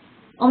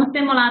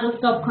 Simulado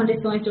sobre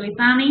condições do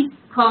exame,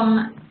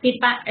 com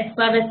feedback,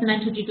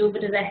 esclarecimento de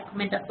dúvidas e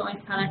recomendações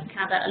para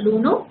cada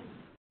aluno.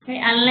 Okay?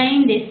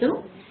 Além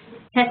disso,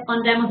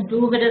 respondemos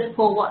dúvidas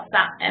por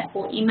WhatsApp e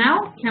por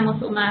e-mail.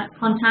 Temos uma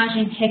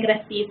contagem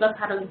regressiva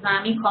para o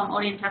exame com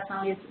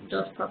orientações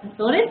dos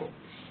professores.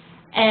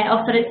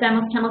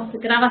 Temos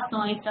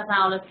gravações das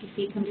aulas que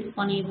ficam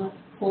disponíveis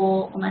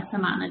por uma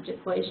semana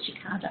depois de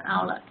cada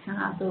aula,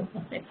 caso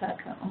você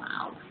perca uma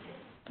aula.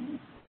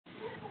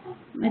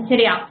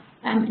 Material.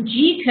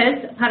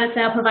 Dicas para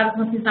ser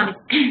aprovado nos exames.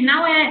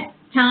 Não é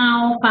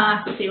tão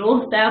fácil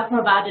ser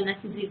aprovado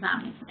nesses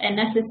exames. É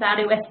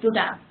necessário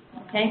estudar,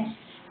 ok?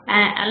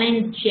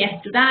 Além de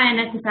estudar, é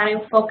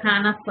necessário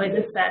focar nas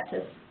coisas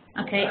certas,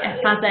 ok?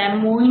 É fazer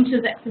muitos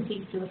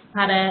exercícios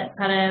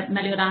para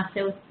melhorar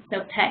sua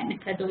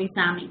técnica do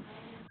exame.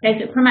 Okay?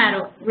 So,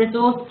 primeiro,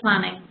 resource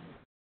planning.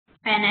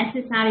 É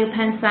necessário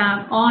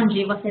pensar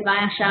onde você vai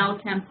achar o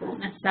tempo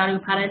necessário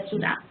para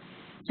estudar.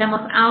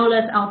 Temos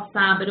aulas aos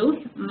sábados,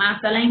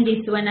 mas além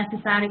disso é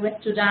necessário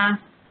estudar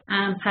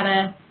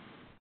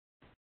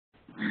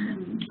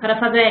para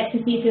fazer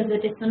exercícios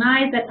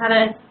adicionais e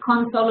para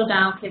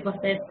consolidar o que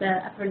você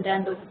está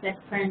aprendendo, você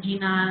aprende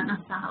na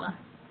sala.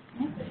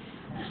 Okay?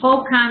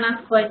 Focar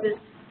nas coisas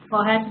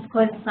corretas,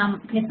 coisas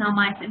que são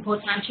mais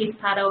importantes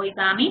para o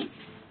exame.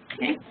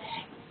 Okay?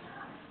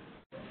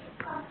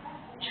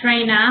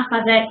 Treinar,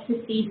 fazer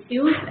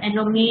exercícios em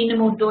no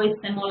mínimo 2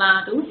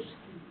 simulados,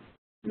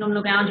 num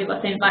lugar onde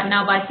você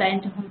não vai ser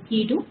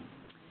interrompido.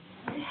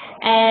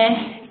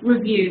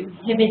 Review,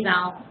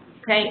 revisão.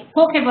 Okay?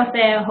 Por que você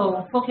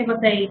errou? Por que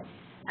você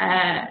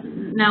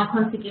não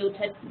conseguiu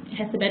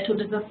receber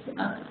todos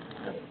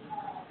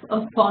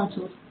os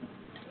pontos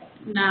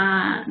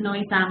no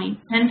exame?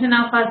 Tenta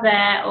não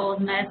fazer os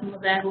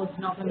mesmos erros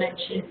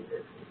novamente.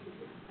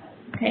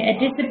 Okay? A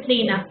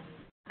disciplina.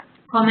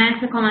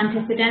 Começa com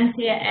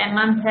antecedência e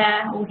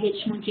manter o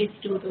ritmo de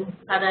estudo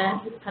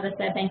para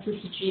ser bem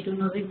sucedido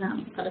nos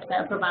exames, para ser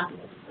aprovado.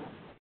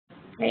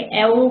 Okay?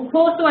 O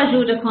curso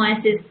ajuda com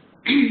essas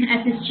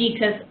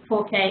dicas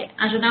porque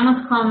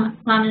ajudamos com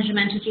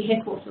planejamento de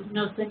recursos,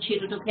 no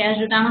sentido de que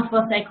ajudamos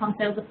você com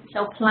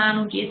seu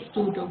plano de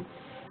estudo.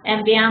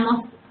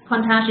 Enviamos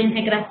contagem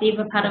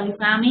regressiva para o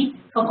exame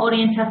com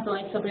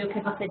orientações sobre o que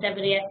você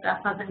deveria estar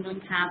fazendo em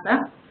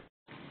casa.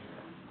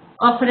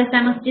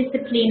 Oferecemos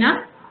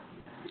disciplina,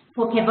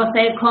 porque você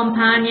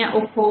acompanha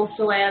o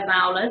curso e as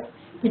aulas.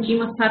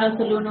 Pedimos para os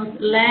alunos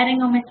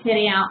lerem o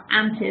material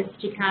antes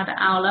de cada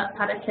aula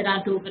para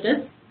tirar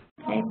dúvidas,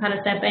 okay?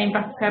 Para ser bem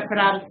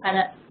preparados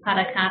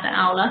para cada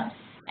aula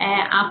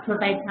e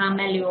aproveitar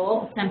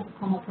melhor o tempo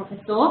como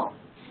professor.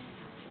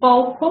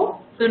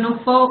 Foco.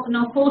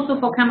 No curso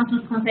focamos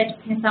nos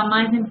conceitos que são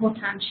mais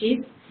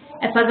importantes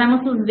e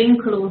fazemos os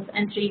vínculos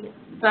entre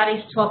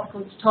vários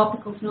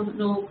tópicos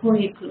no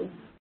currículo.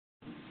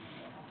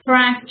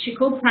 Practice.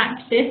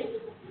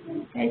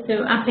 Okay,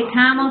 so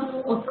aplicamos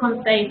os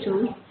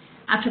conceitos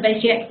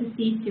através de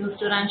exercícios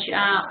durante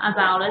as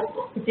aulas,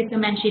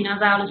 especificamente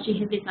nas aulas de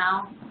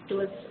revisão, as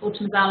 2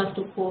 últimas aulas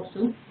do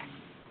curso.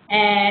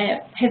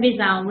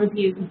 Revisão,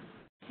 review.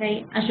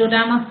 Okay?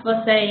 Ajudamos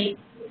você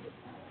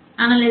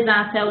a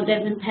analisar seu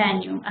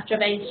desempenho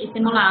através de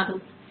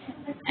simulados.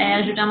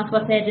 Ajudamos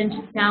você a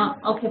identificar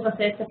o que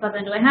você está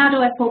fazendo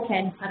errado e por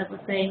quê, para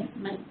você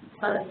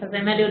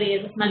fazer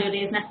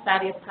melhorias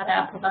necessárias para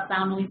a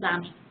aprovação no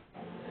exame.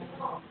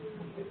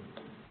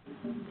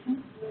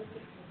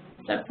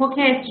 Então, por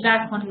que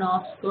estudar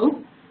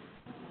conosco?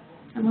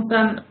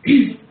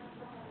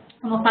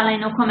 Como falei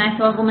no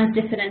começo, algumas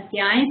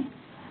diferenciais.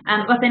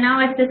 Você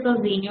não está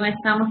sozinho,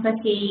 estamos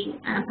aqui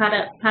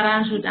para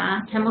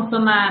ajudar. Temos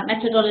uma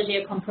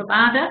metodologia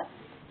comprovada,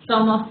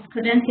 somos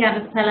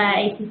credenciados pela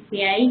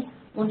ACCA,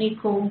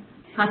 único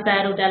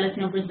parceiro delas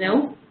no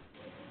Brasil.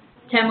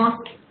 Temos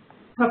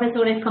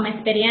professores com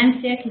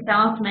experiência que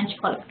são altamente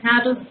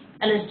qualificados,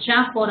 eles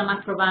já foram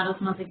aprovados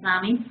nos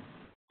exames.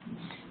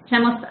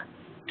 Temos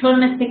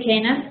turmas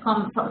pequenas, com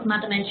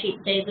aproximadamente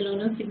 10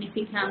 alunos,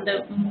 significando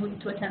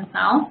muita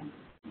atenção.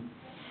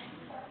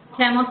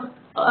 Temos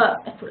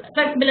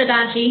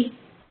flexibilidade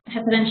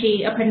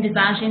referente à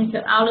aprendizagem,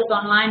 aulas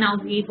online ao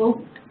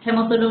vivo.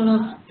 Temos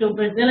alunos do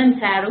Brasil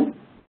inteiro,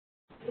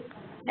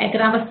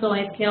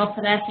 gravações que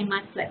oferecem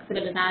mais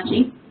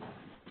flexibilidade.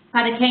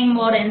 Para quem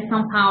mora em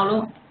São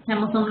Paulo,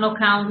 temos um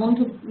local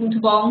muito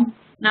bom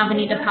na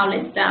Avenida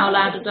Paulista, ao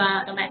lado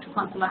do metro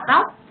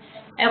Consolação.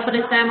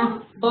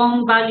 Oferecemos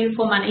bom value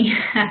for money.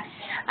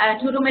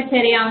 Todo o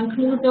material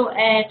incluso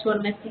é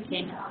turmas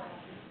pequenas.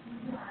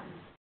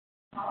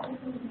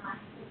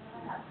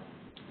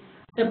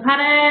 So,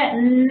 para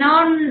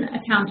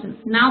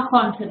non-accountants, não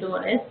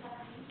contadores,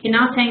 que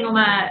não têm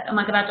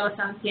uma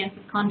graduação em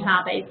ciências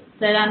contábeis,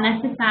 será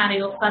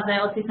necessário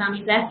fazer os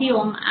exames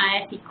F1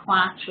 a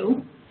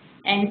F4,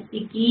 em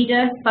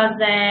seguida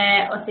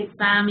fazer os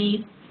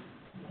exames,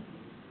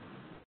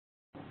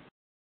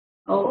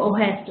 o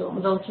resto,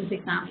 os outros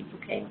exames,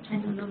 ok?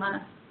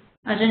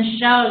 A gente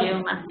já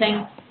olhou, mas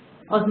tem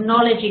os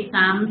knowledge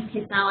exams,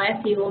 que são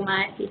F1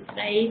 a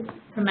F3,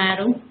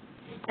 primeiro.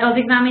 Os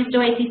exames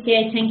do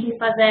ACCA têm que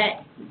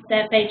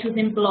ser feitos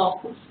em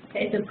blocos.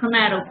 Okay? So,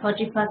 primeiro,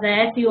 pode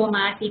fazer F1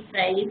 a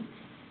F3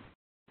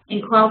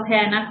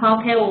 na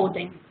qualquer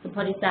ordem. Você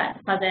pode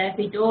fazer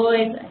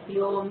F2,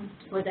 F1,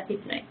 depois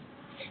F3.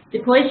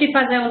 Depois de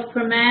fazer os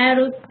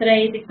primeiros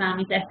 3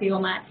 exames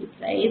F1 a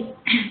F3,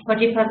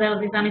 pode fazer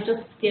os exames dos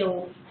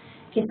skills,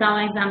 que são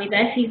exames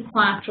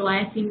F4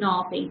 a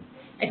F9.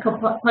 E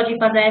pode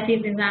fazer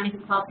esses exames em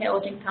qualquer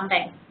ordem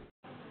também.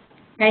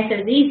 Okay? So,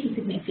 isso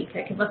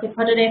significa que você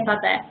poderia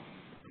fazer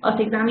os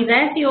exames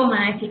F1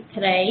 a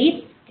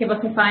F3, que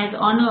você faz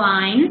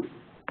online,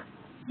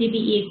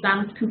 CBE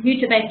exams,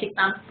 computer-based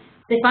exams.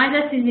 Você faz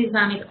esses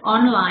exames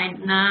online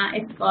na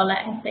escola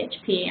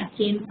SHP,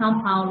 aqui em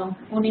São Paulo,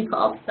 única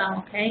opção,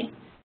 ok?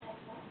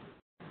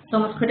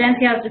 Somos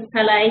credenciados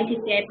pela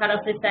ACCA para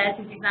oferecer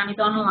esses exames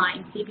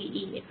online,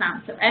 CBE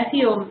exams. So,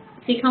 F1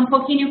 fica um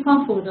pouquinho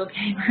confuso,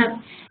 ok? Mas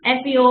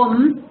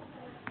F1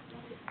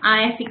 a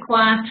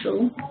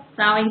F4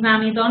 são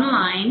exames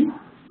online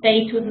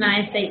feitos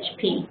na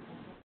SHP.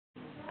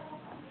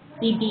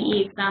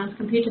 CBE exams,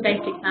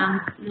 computer-based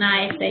exams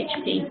na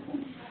SHP.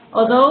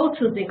 Os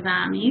outros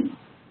exames,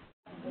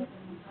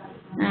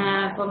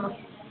 vamos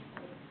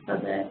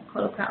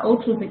colocar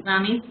outros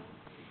exames,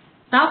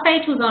 são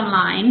feitos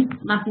online,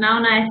 mas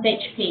não na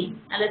SHP.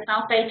 Eles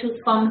são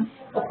feitos com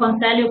o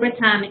Conselho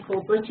Britânico,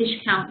 o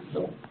British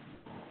Council.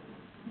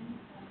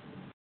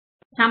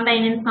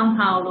 Também em São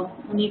Paulo,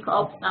 única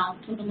opção.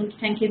 Todo mundo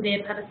tem que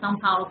vir para São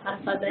Paulo para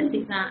fazer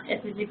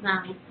esses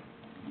exames.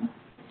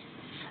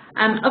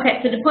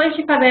 Ok, so depois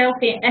de fazer o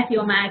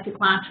F1 a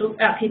F4,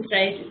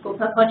 F3,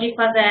 desculpa, pode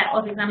fazer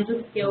os exames dos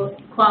skills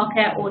em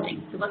qualquer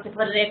ordem. So, você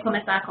poderia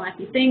começar com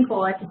F5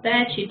 ou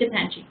F7,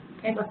 depende,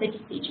 ok? Você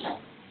decide.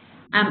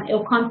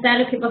 Eu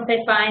conselho que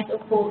você faz o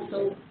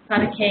curso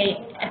para que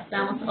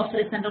estamos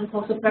oferecendo um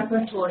curso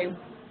preparatório.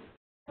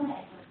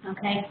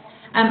 Ok?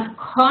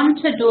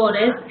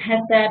 Contadores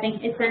recebem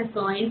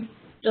isenções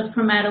dos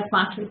primeiros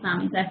 4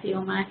 exames,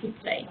 F1 a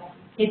F3,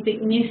 que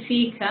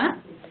significa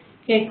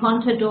que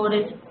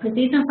contadores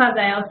precisam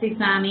fazer os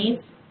exames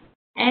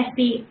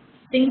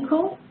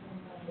F5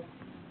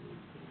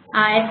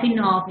 a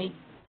F9.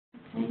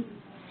 Okay?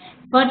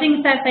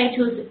 Podem ser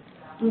feitos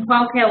em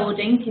qualquer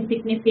ordem, que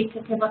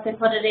significa que você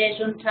poderia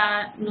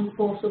juntar num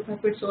curso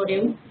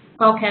preparatório,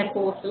 qualquer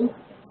curso,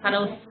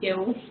 para os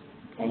skills.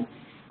 Okay?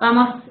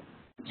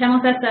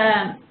 Temos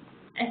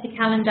esse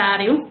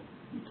calendário,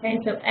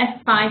 okay? So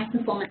F5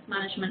 Performance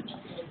Management.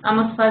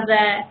 Vamos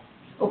fazer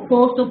o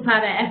curso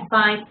para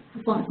F5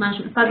 Performance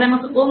Management.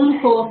 Fazemos um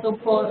curso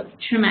por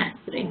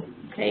trimestre,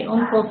 okay?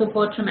 Um curso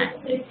por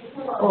trimestre.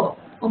 Ou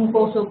um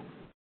curso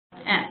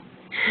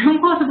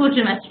por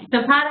trimestre.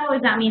 Então, para o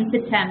exame em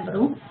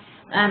setembro,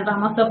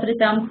 vamos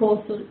oferecer um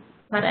curso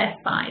para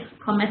F5,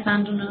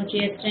 começando no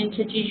dia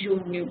 30 de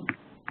junho,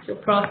 o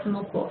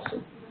próximo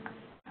curso.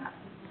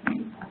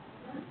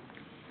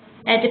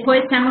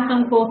 Depois temos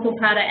um curso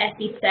para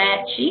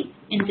F7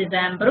 em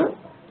dezembro,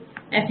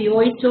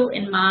 F8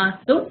 em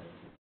março,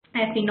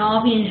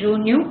 F9 em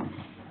junho,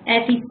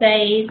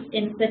 F6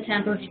 em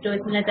setembro de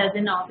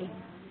 2019.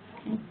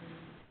 Okay?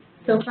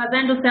 So,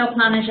 fazendo o seu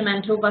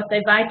planejamento,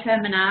 você vai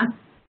terminar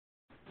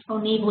o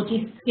nível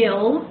de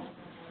skills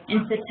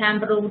em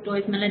setembro de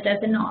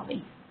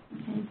 2019.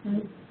 Okay?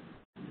 So,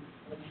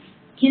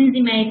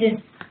 15 meses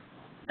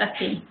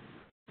daqui,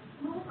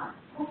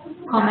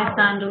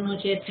 começando no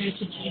dia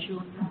 30 de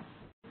junho.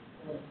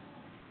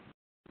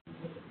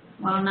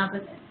 Well, na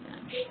verdade.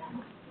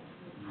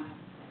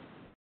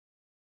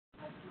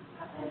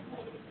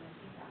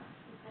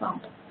 Bom,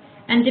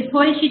 e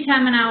depois de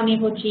terminar o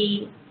nível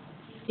de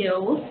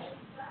skills,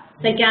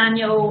 você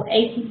ganha o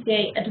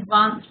ACCA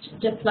Advanced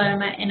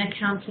Diploma in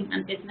Accounting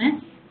and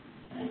Business.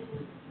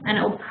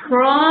 E o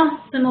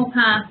próximo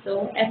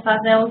passo é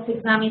fazer os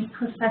exames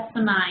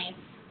profissionais,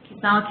 que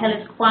são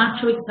aqueles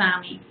 4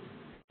 exames.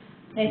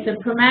 Okay, so,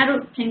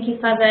 primeiro tem que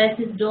fazer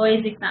esses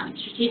 2 exames,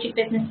 Strategic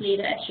Business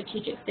Leader e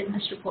Strategic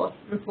Business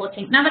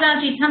Reporting. Na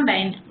verdade,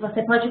 também,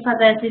 você pode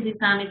fazer esses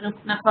exames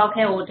na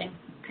qualquer ordem.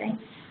 Okay?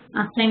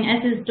 Mas tem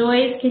esses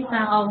 2 que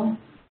não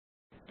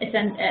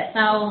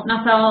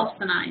são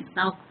opcionais,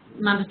 são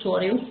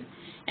mandatórios.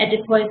 E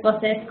depois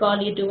você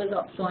escolhe 2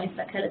 opções,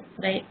 daquelas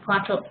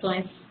 4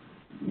 opções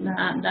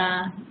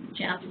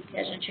de antes que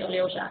a gente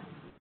olhou já.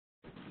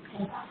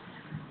 Okay.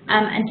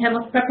 E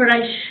temos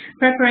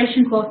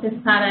preparation courses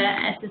para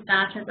essas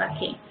datas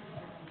aqui.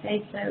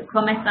 Okay. So,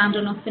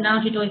 começando no final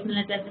de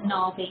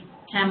 2019,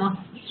 temos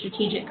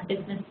Strategic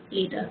Business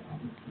Leader.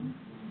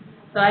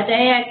 So, a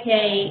ideia é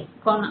que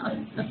com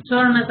as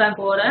turmas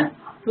agora,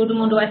 todo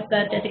mundo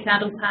está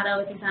dedicado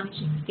para os exames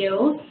de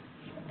skills.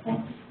 Okay.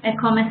 E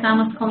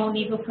começamos com o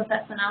nível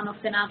profissional no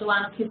final do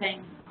ano que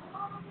vem.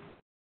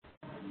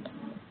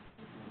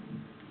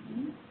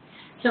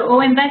 So,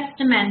 o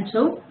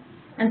investimento,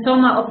 então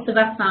uma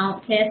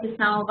observação que esses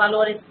são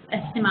valores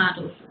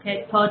estimados,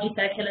 okay? Pode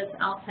ser que eles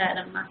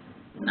alteram, mas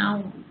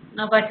não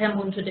vai ter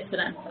muita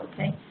diferença,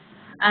 ok?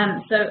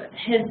 So,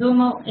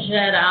 resumo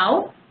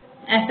geral,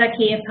 essa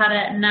aqui é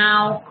para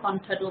não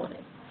contadores.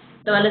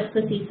 Então, eles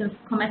precisam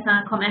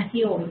começar com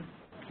F1.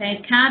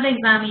 Okay? Cada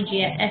exame de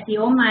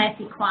F1 a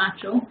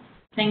F4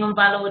 tem um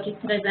valor de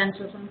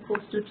 300, um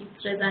custo de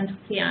 300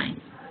 reais.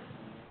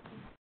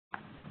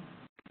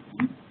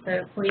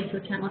 So, por isso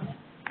temos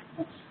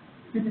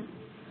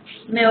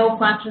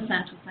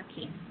 1.400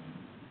 aqui.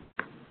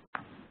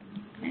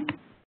 Okay?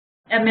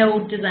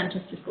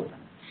 1.200, desculpa.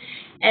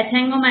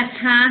 Tenho uma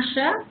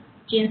taxa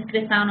de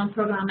inscrição no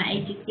programa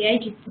ACCA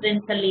de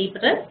 30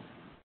 libras.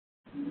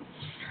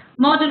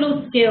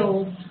 Módulo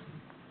Skills,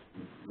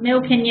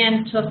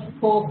 1.500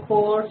 por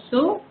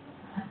curso.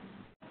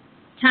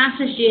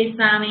 Taxas de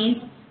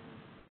exames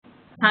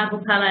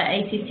pago pela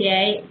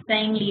ACCA,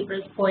 100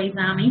 libras por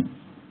exame.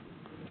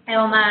 É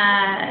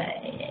uma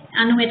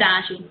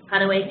anuidade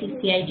para o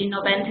ACCA de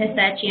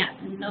 97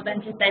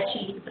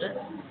 libras,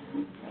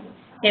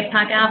 que é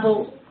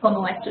pagável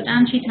como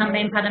estudante e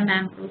também para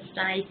membros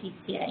da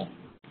ACCA.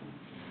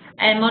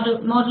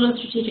 Módulo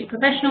Strategic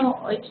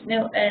Professional,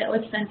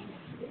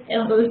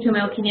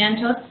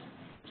 8.500,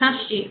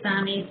 taxa de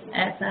exames,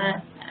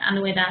 essa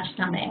anuidade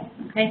também.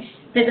 Okay?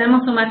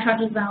 Fizemos uma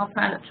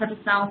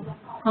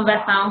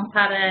conversão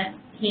para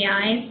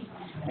reais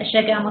e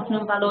chegamos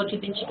num valor de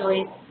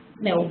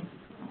 22.000.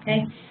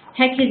 Okay?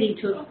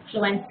 Requisitos,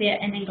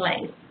 fluência em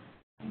inglês.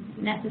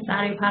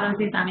 Necessário para os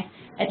exames.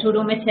 É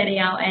tudo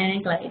material em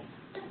inglês.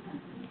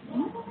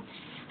 Okay?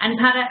 E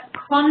para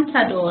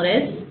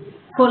contadores,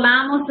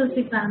 pulamos os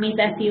exames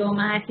F1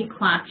 a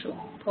F4,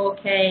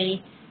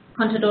 porque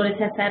contadores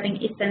recebem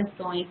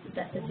isenções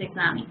desses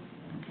exames.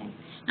 Okay?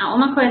 Now,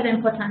 uma coisa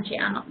importante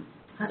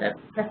para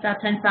prestar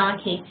atenção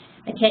aqui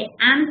é que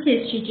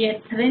antes de dia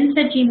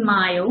 30 de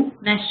maio,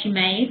 neste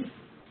mês,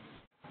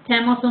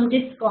 temos um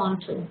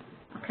desconto.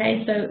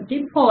 Okay? So,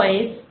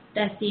 depois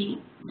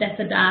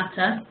dessa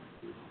data,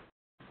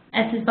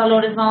 esses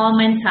valores vão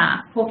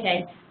aumentar. Por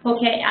quê?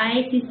 Porque a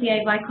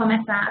ACCA vai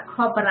começar a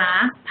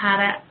cobrar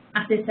para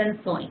as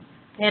isenções.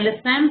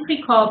 Eles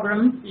sempre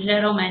cobram,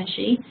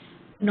 geralmente,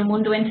 no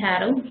mundo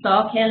inteiro,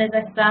 só que eles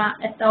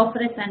estão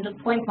oferecendo,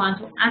 por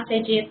enquanto, até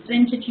dia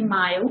 30 de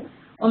maio,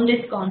 um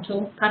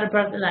desconto para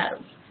brasileiros.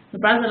 Os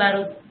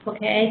brasileiros,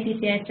 porque a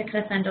ACCA está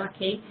crescendo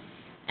aqui,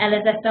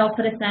 eles estão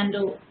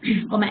oferecendo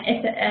uma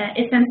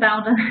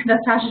isenção da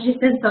taxa de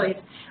isenções,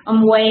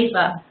 um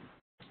waiver.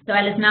 Então,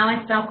 eles não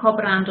estão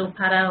cobrando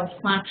para os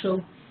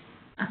quatro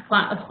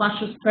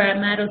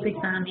primeiros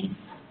exames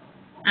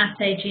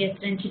até dia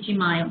 30 de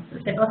maio.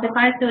 Se você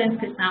faz sua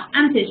inscrição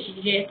antes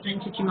de dia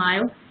 30 de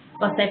maio,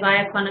 você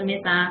vai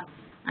economizar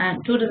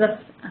todas as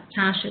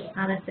taxas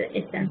para as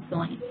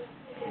isenções.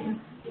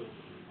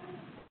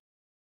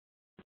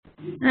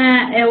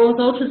 Os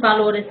outros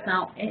valores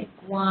são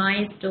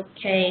iguais do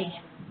que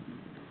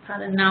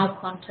para não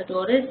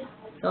contadores,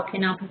 só que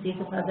não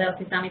precisa fazer os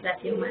exames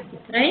F1 e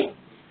F3.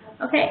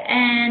 Ok,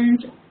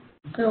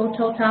 e o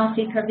total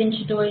fica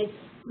 22.000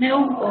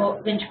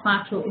 ou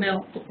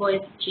 24.000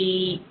 depois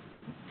de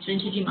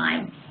 30 de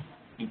maio.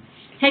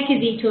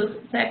 Requisitos,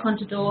 ser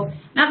contador,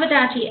 na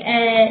verdade,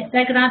 é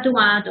ser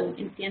graduado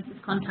em ciências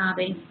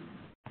contábeis.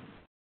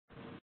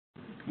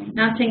 Okay.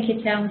 Não tem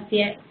que ter um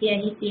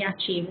CRC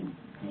ativo.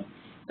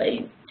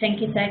 Okay. Tem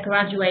que ser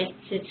graduate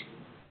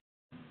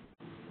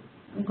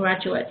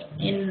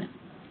em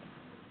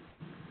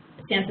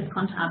ciências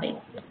contábeis.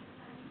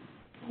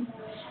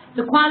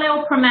 So, qual é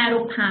o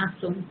primeiro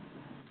passo?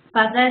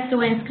 Fazer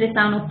sua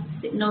inscrição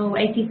no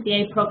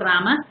ACCA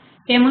programa,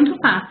 que é muito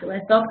fácil,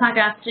 é só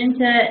pagar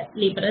 30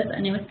 libras,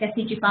 e eu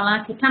esqueci de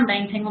falar que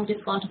também tem um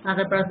desconto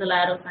para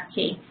brasileiros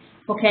aqui,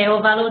 porque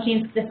o valor de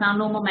inscrição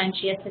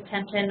normalmente é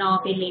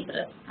 79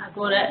 libras,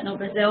 agora no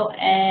Brasil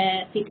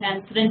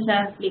fica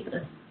 30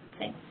 libras.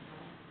 Okay.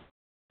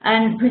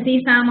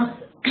 Precisamos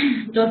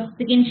dos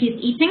seguintes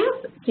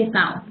itens, que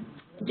são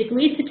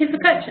Degree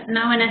Certificate,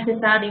 não é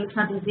necessário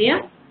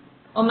traduzir,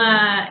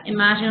 uma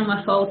imagem,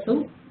 uma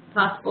foto,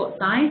 passport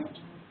size,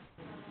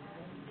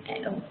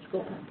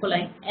 desculpa,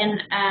 pulei,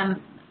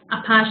 a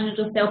página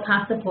do seu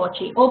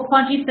passaporte, ou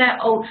pode ser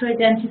outra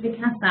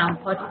identificação,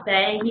 pode ser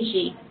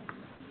RG.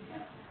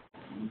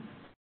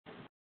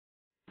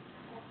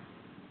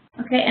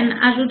 Ok,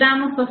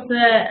 ajudamos os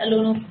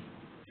alunos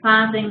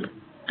fazem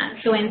a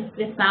sua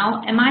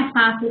inscrição. É mais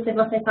fácil se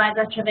você faz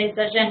através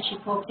da gente,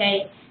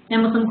 porque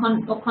temos o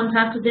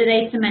contato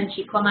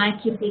diretamente com a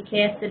equipe que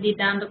está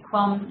lidando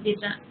com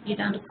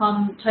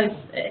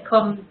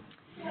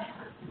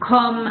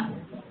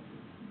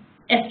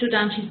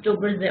estudantes do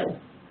Brasil.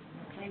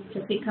 Okay?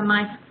 Então fica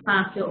mais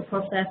fácil o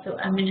processo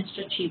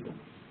administrativo.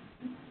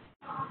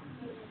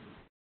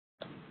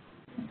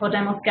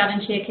 Podemos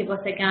garantir que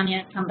você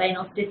ganha também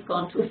os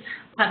descontos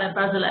para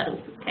brasileiros.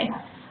 Okay?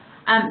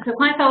 Então,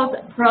 quais são os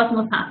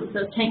próximos passos?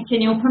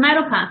 Tem o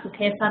primeiro passo,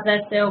 que é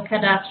fazer seu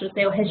cadastro,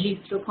 seu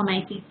registro com a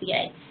ACCA.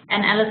 E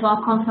elas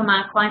vão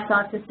confirmar quais são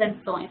as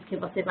extensões que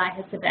você vai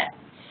receber.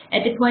 E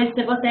depois,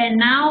 se você é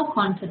não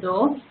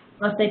contador,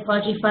 você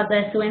pode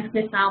fazer sua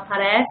inscrição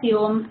para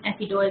F1,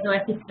 F2 ou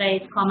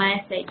F3 com a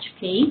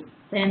SHP.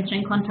 Você entra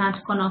em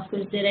contato conosco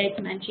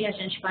diretamente, a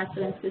gente faz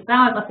sua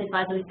inscrição e você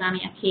faz o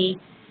exame aqui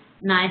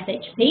na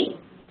SHP.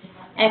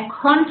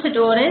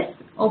 Contadores,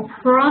 o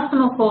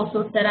próximo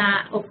curso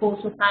será o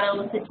curso para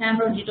o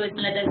setembro de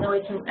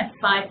 2018,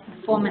 F5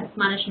 Performance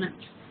Management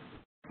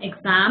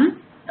Exam.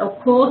 O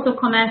curso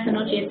começa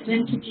no dia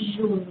 30 de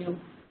junho.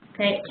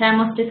 Okay?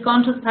 Temos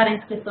descontos para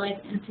inscrições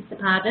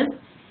antecipadas.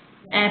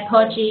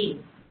 Pode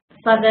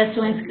fazer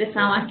sua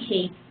inscrição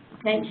aqui.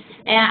 Okay?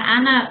 A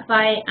Ana,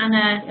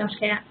 eu acho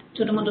que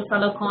todo mundo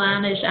falou com a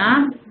Ana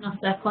já,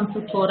 nossa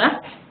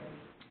consultora.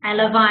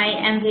 Ela vai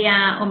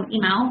enviar um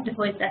e-mail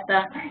depois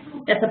dessa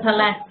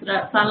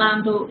palestra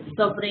falando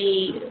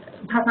sobre,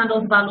 passando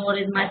os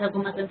valores, mais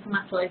algumas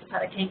informações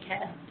para quem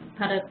quer,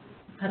 para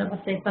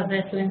você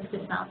fazer sua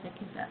inscrição se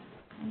quiser.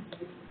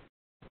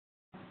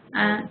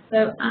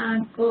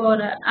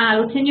 Agora,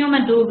 eu tenho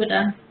uma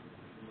dúvida,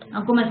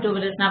 algumas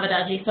dúvidas na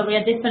verdade, sobre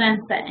a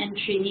diferença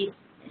entre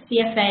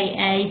CFA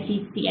e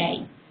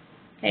ACCA.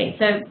 Okay,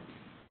 so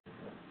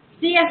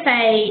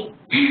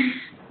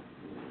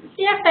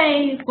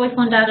CFA foi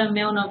fundada em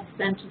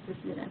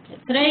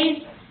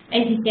 1963,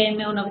 ACCA em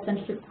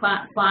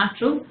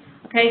 1904,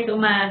 ok? Isso é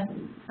um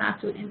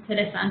fato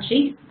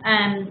interessante.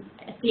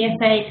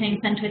 CFA tem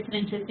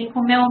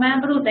 135 mil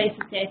membros,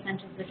 ACCA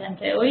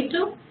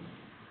 178.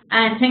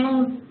 Tem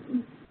uns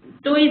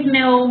 2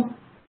 mil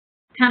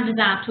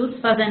candidatos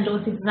fazendo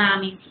os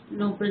exames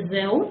no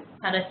Brasil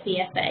para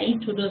CFA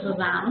todos os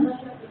anos.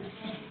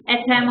 E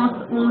temos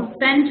uns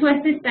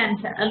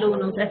 160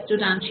 alunos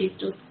estudantes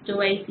do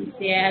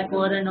ACCA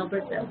agora no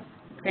Brasil,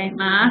 okay?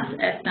 Mas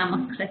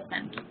estamos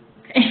crescendo.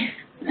 Okay?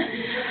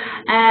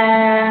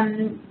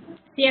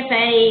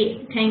 CFA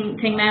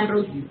tem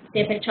membros,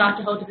 CFA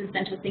Charterholders em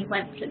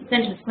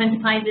 150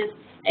 países,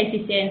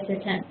 ACCA em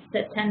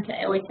 70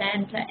 e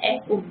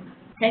 81.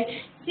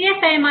 Okay?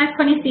 CFA é mais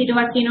conhecido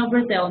aqui no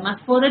Brasil,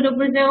 mas fora do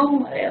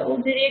Brasil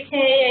eu diria que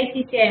a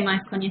ACCA é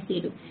mais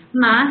conhecido.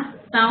 Mas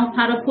são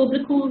para o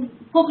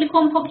público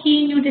um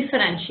pouquinho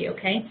diferente,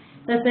 ok?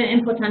 Então é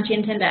importante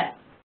entender.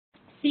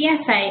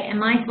 CFA é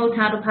mais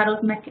voltado para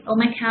o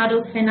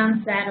mercado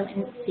financeiro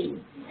em si.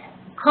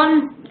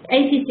 Com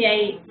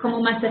ACCA como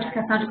uma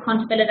certificação de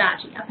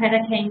contabilidade, é para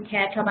quem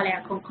quer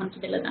trabalhar com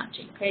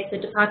contabilidade, ok? So,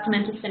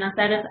 departamentos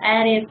financeiros,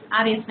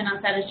 áreas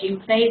financeiras de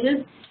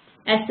empresas,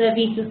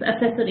 serviços,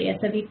 assessoria,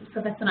 serviços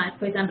profissionais,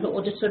 por exemplo,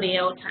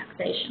 auditoria ou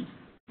taxation.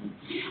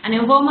 E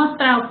eu vou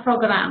mostrar o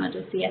programa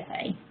do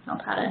CFA, só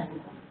para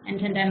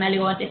entender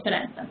melhor a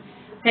diferença.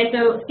 Okay,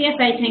 so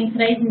CFA tem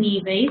 3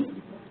 níveis.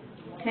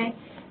 Okay?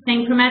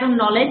 Tem primeiro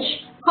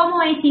knowledge. Como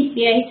o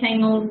ACCA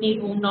tem o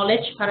nível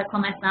knowledge para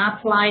começar,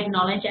 applied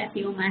knowledge,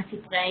 F1,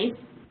 F3.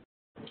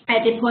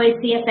 Depois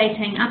CFA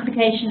tem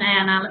application e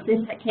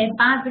analysis, que é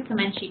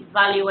basicamente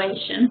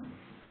valuation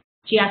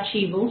de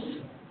ativos,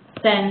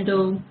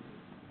 sendo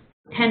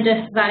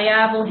renda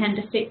variável,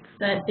 renda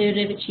fixa,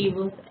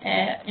 derivativos,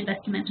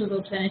 investimentos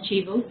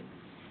alternativos.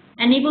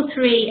 A nível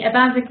 3 é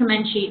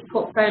basicamente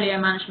portfolio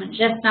management,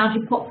 gestão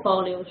de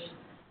portfólios.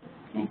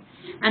 Okay?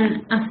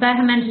 As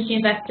ferramentas de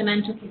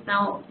investimento que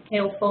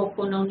é o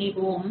foco no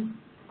nível 1,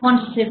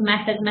 quantitative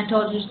methods,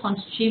 métodos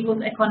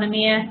quantitativos,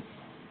 economia,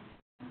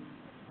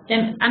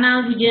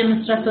 análise de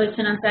demonstrações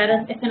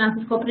financeiras e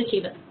finanças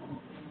cooperativas.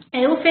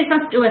 Eu fiz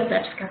as 2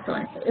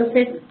 certificações. Eu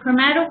fiz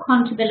primeiro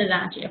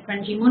contabilidade,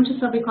 aprendi muito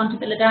sobre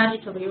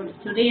contabilidade, sobre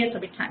auditoria,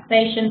 sobre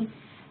taxation,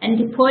 e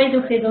depois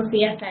eu fiz o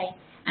CFA.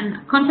 A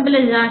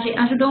contabilidade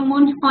ajudou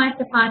muito com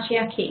essa parte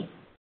aqui.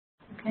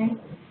 Okay?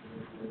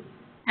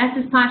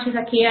 Essas partes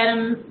aqui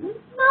eram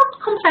não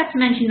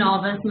completamente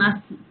novas, mas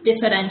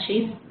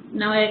diferentes.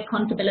 Não é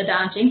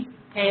contabilidade,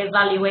 é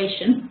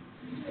evaluation.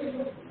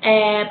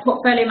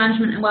 Portfolio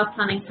management e wealth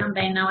planning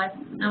também não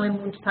é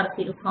muito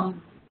parecido com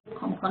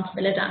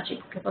contabilidade,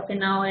 porque você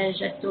não é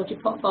gestor de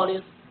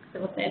portfólios, se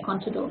você é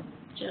contador,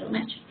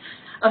 geralmente.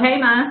 Ok,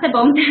 mas é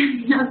bom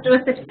as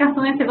 2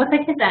 certificações se você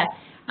quiser.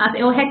 Mas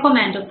eu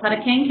recomendo para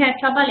quem quer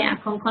trabalhar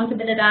com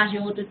contabilidade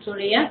ou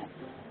auditoria,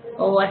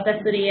 ou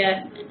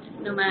assessoria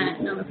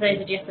numa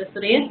empresa de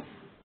assessoria,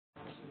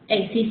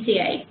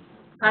 ACCA.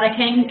 Para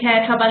quem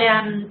quer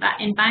trabalhar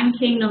em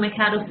banking, no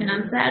mercado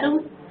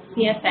financeiro,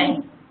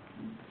 CFA.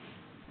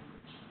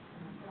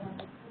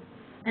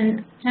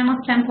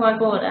 Temos tempo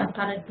agora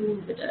para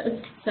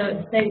dúvidas.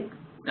 Se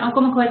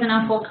alguma coisa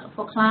não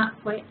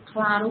foi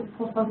claro,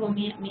 por favor,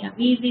 me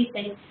avise.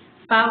 Se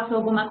falta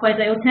alguma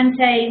coisa, eu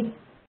tentei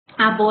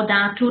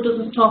abordar todos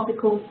os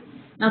tópicos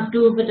nas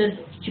dúvidas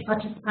de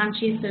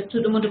participantes.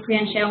 Todo mundo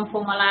preencheu um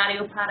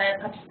formulário para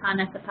participar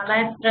nessa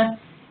palestra.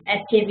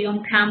 Teve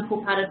um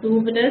campo para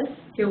dúvidas,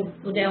 que eu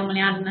dei uma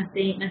olhada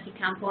nesse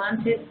campo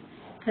antes.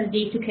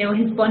 Acredito que eu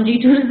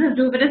respondi todas as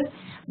dúvidas,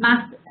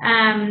 mas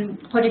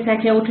pode ser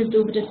que outras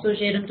dúvidas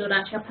surgiram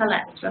durante a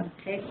palestra.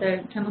 Okay?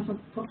 So, temos um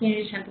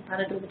pouquinho de tempo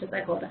para dúvidas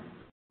agora.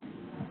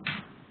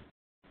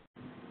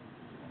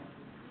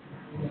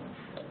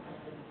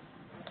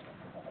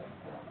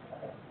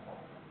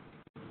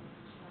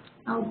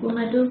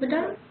 Alguma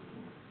dúvida?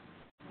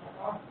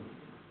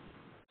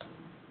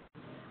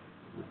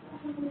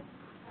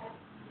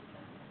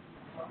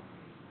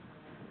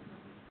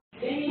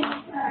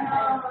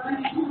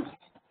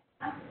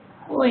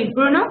 Oi,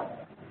 Bruno?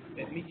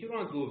 Me tira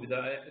uma dúvida.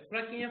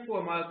 Para quem é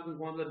formado com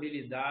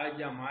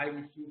contabilidade há mais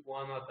de 5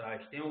 anos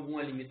atrás, tem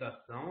alguma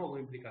limitação,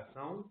 alguma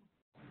implicação?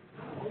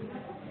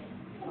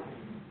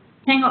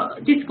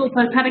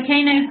 Desculpa, para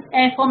quem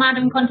é formado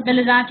em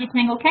contabilidade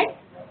tem o quê?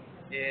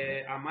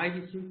 Há mais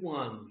de 5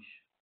 anos.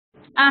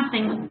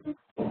 Sim.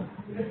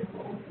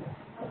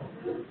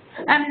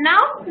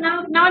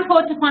 Não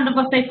importa quando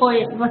você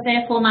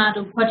é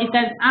formado, pode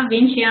ser há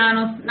 20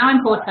 anos, não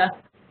importa.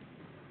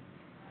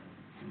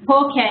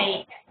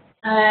 Porque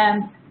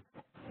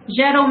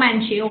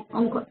geralmente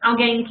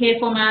alguém que é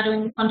formado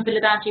em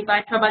contabilidade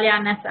vai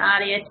trabalhar nessa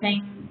área,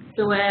 tem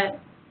sua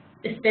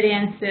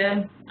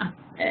experiência,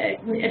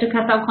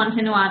 educação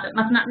continuada,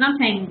 mas não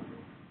tem.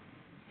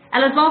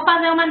 Elas vão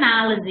fazer uma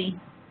análise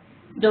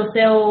do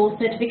seu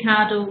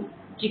certificado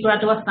de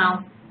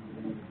graduação.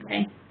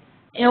 Okay?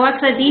 Eu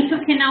acredito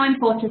que não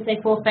importa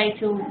se for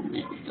feito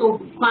ou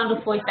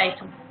quando foi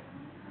feito.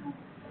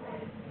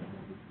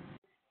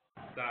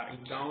 Tá,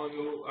 então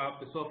a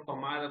pessoa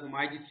formada com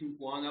mais de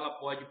 5 anos, ela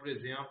pode, por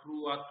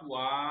exemplo,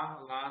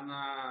 atuar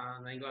lá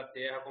na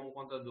Inglaterra como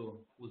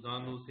contador,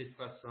 usando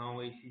certificação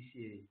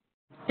ACCA.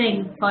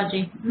 Sim,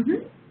 pode.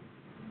 Uhum.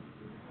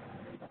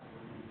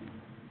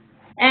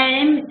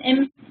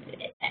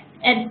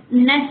 É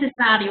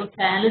necessário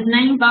ter. Eles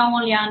nem vão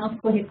olhar nos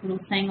currículos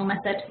sem uma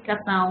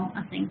certificação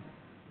assim.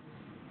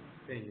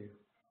 Entendi.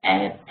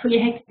 É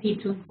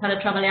pré-requisito para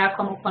trabalhar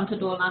como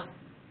contador lá.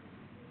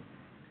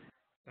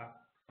 Tá.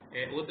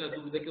 Outra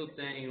dúvida que eu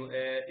tenho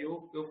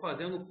eu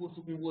fazendo o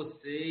curso com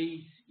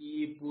vocês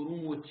e por um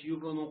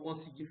motivo eu não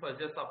consegui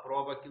fazer essa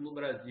prova aqui no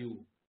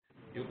Brasil.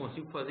 Eu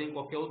consigo fazer em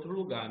qualquer outro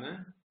lugar,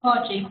 né?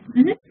 Pode.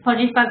 Uhum.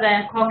 Pode fazer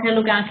em qualquer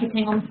lugar que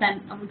tenha um exam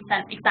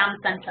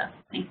center.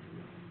 Sim.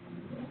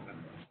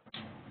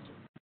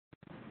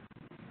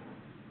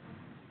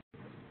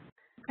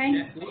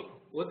 Okay.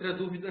 Outra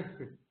dúvida,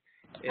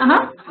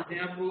 por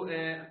exemplo,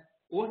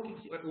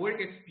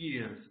 work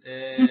experience.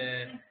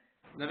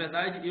 Na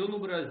verdade, eu no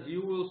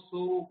Brasil, eu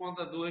sou o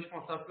contador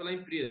responsável pela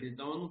empresa,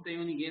 então eu não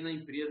tenho ninguém na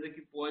empresa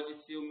que pode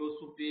ser o meu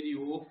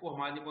superior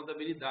formado em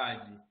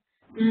contabilidade.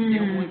 Tem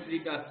alguma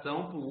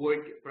implicação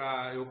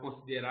para eu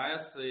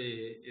considerar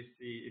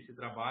esse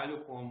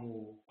trabalho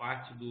como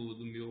parte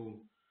do meu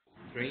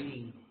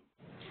training?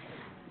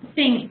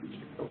 Sim.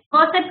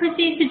 Você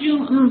precisa de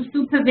um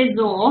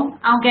supervisor,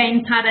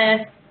 alguém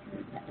para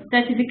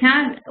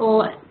certificar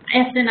ou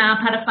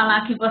assinar para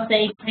falar que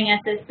você tem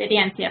essa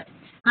experiência.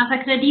 Mas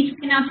acredito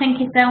que não tem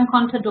que ser um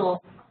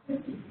contador.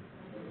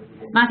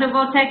 Mas eu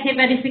vou ter que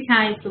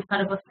verificar isso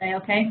para você,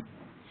 ok?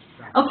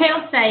 O que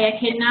eu sei é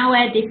que não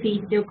é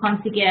difícil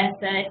conseguir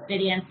essa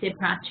experiência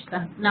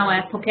prática. Não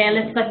é, porque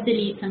eles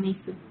facilitam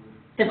isso.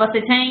 Se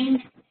você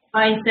tem,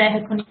 vai ser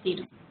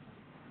reconhecido.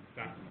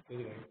 Tá,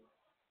 tudo bem.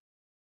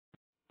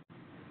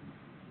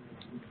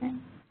 Okay.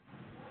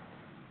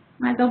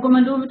 Mais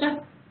alguma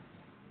dúvida?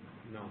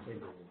 Não, sem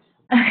dúvida.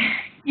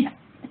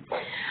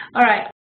 All right.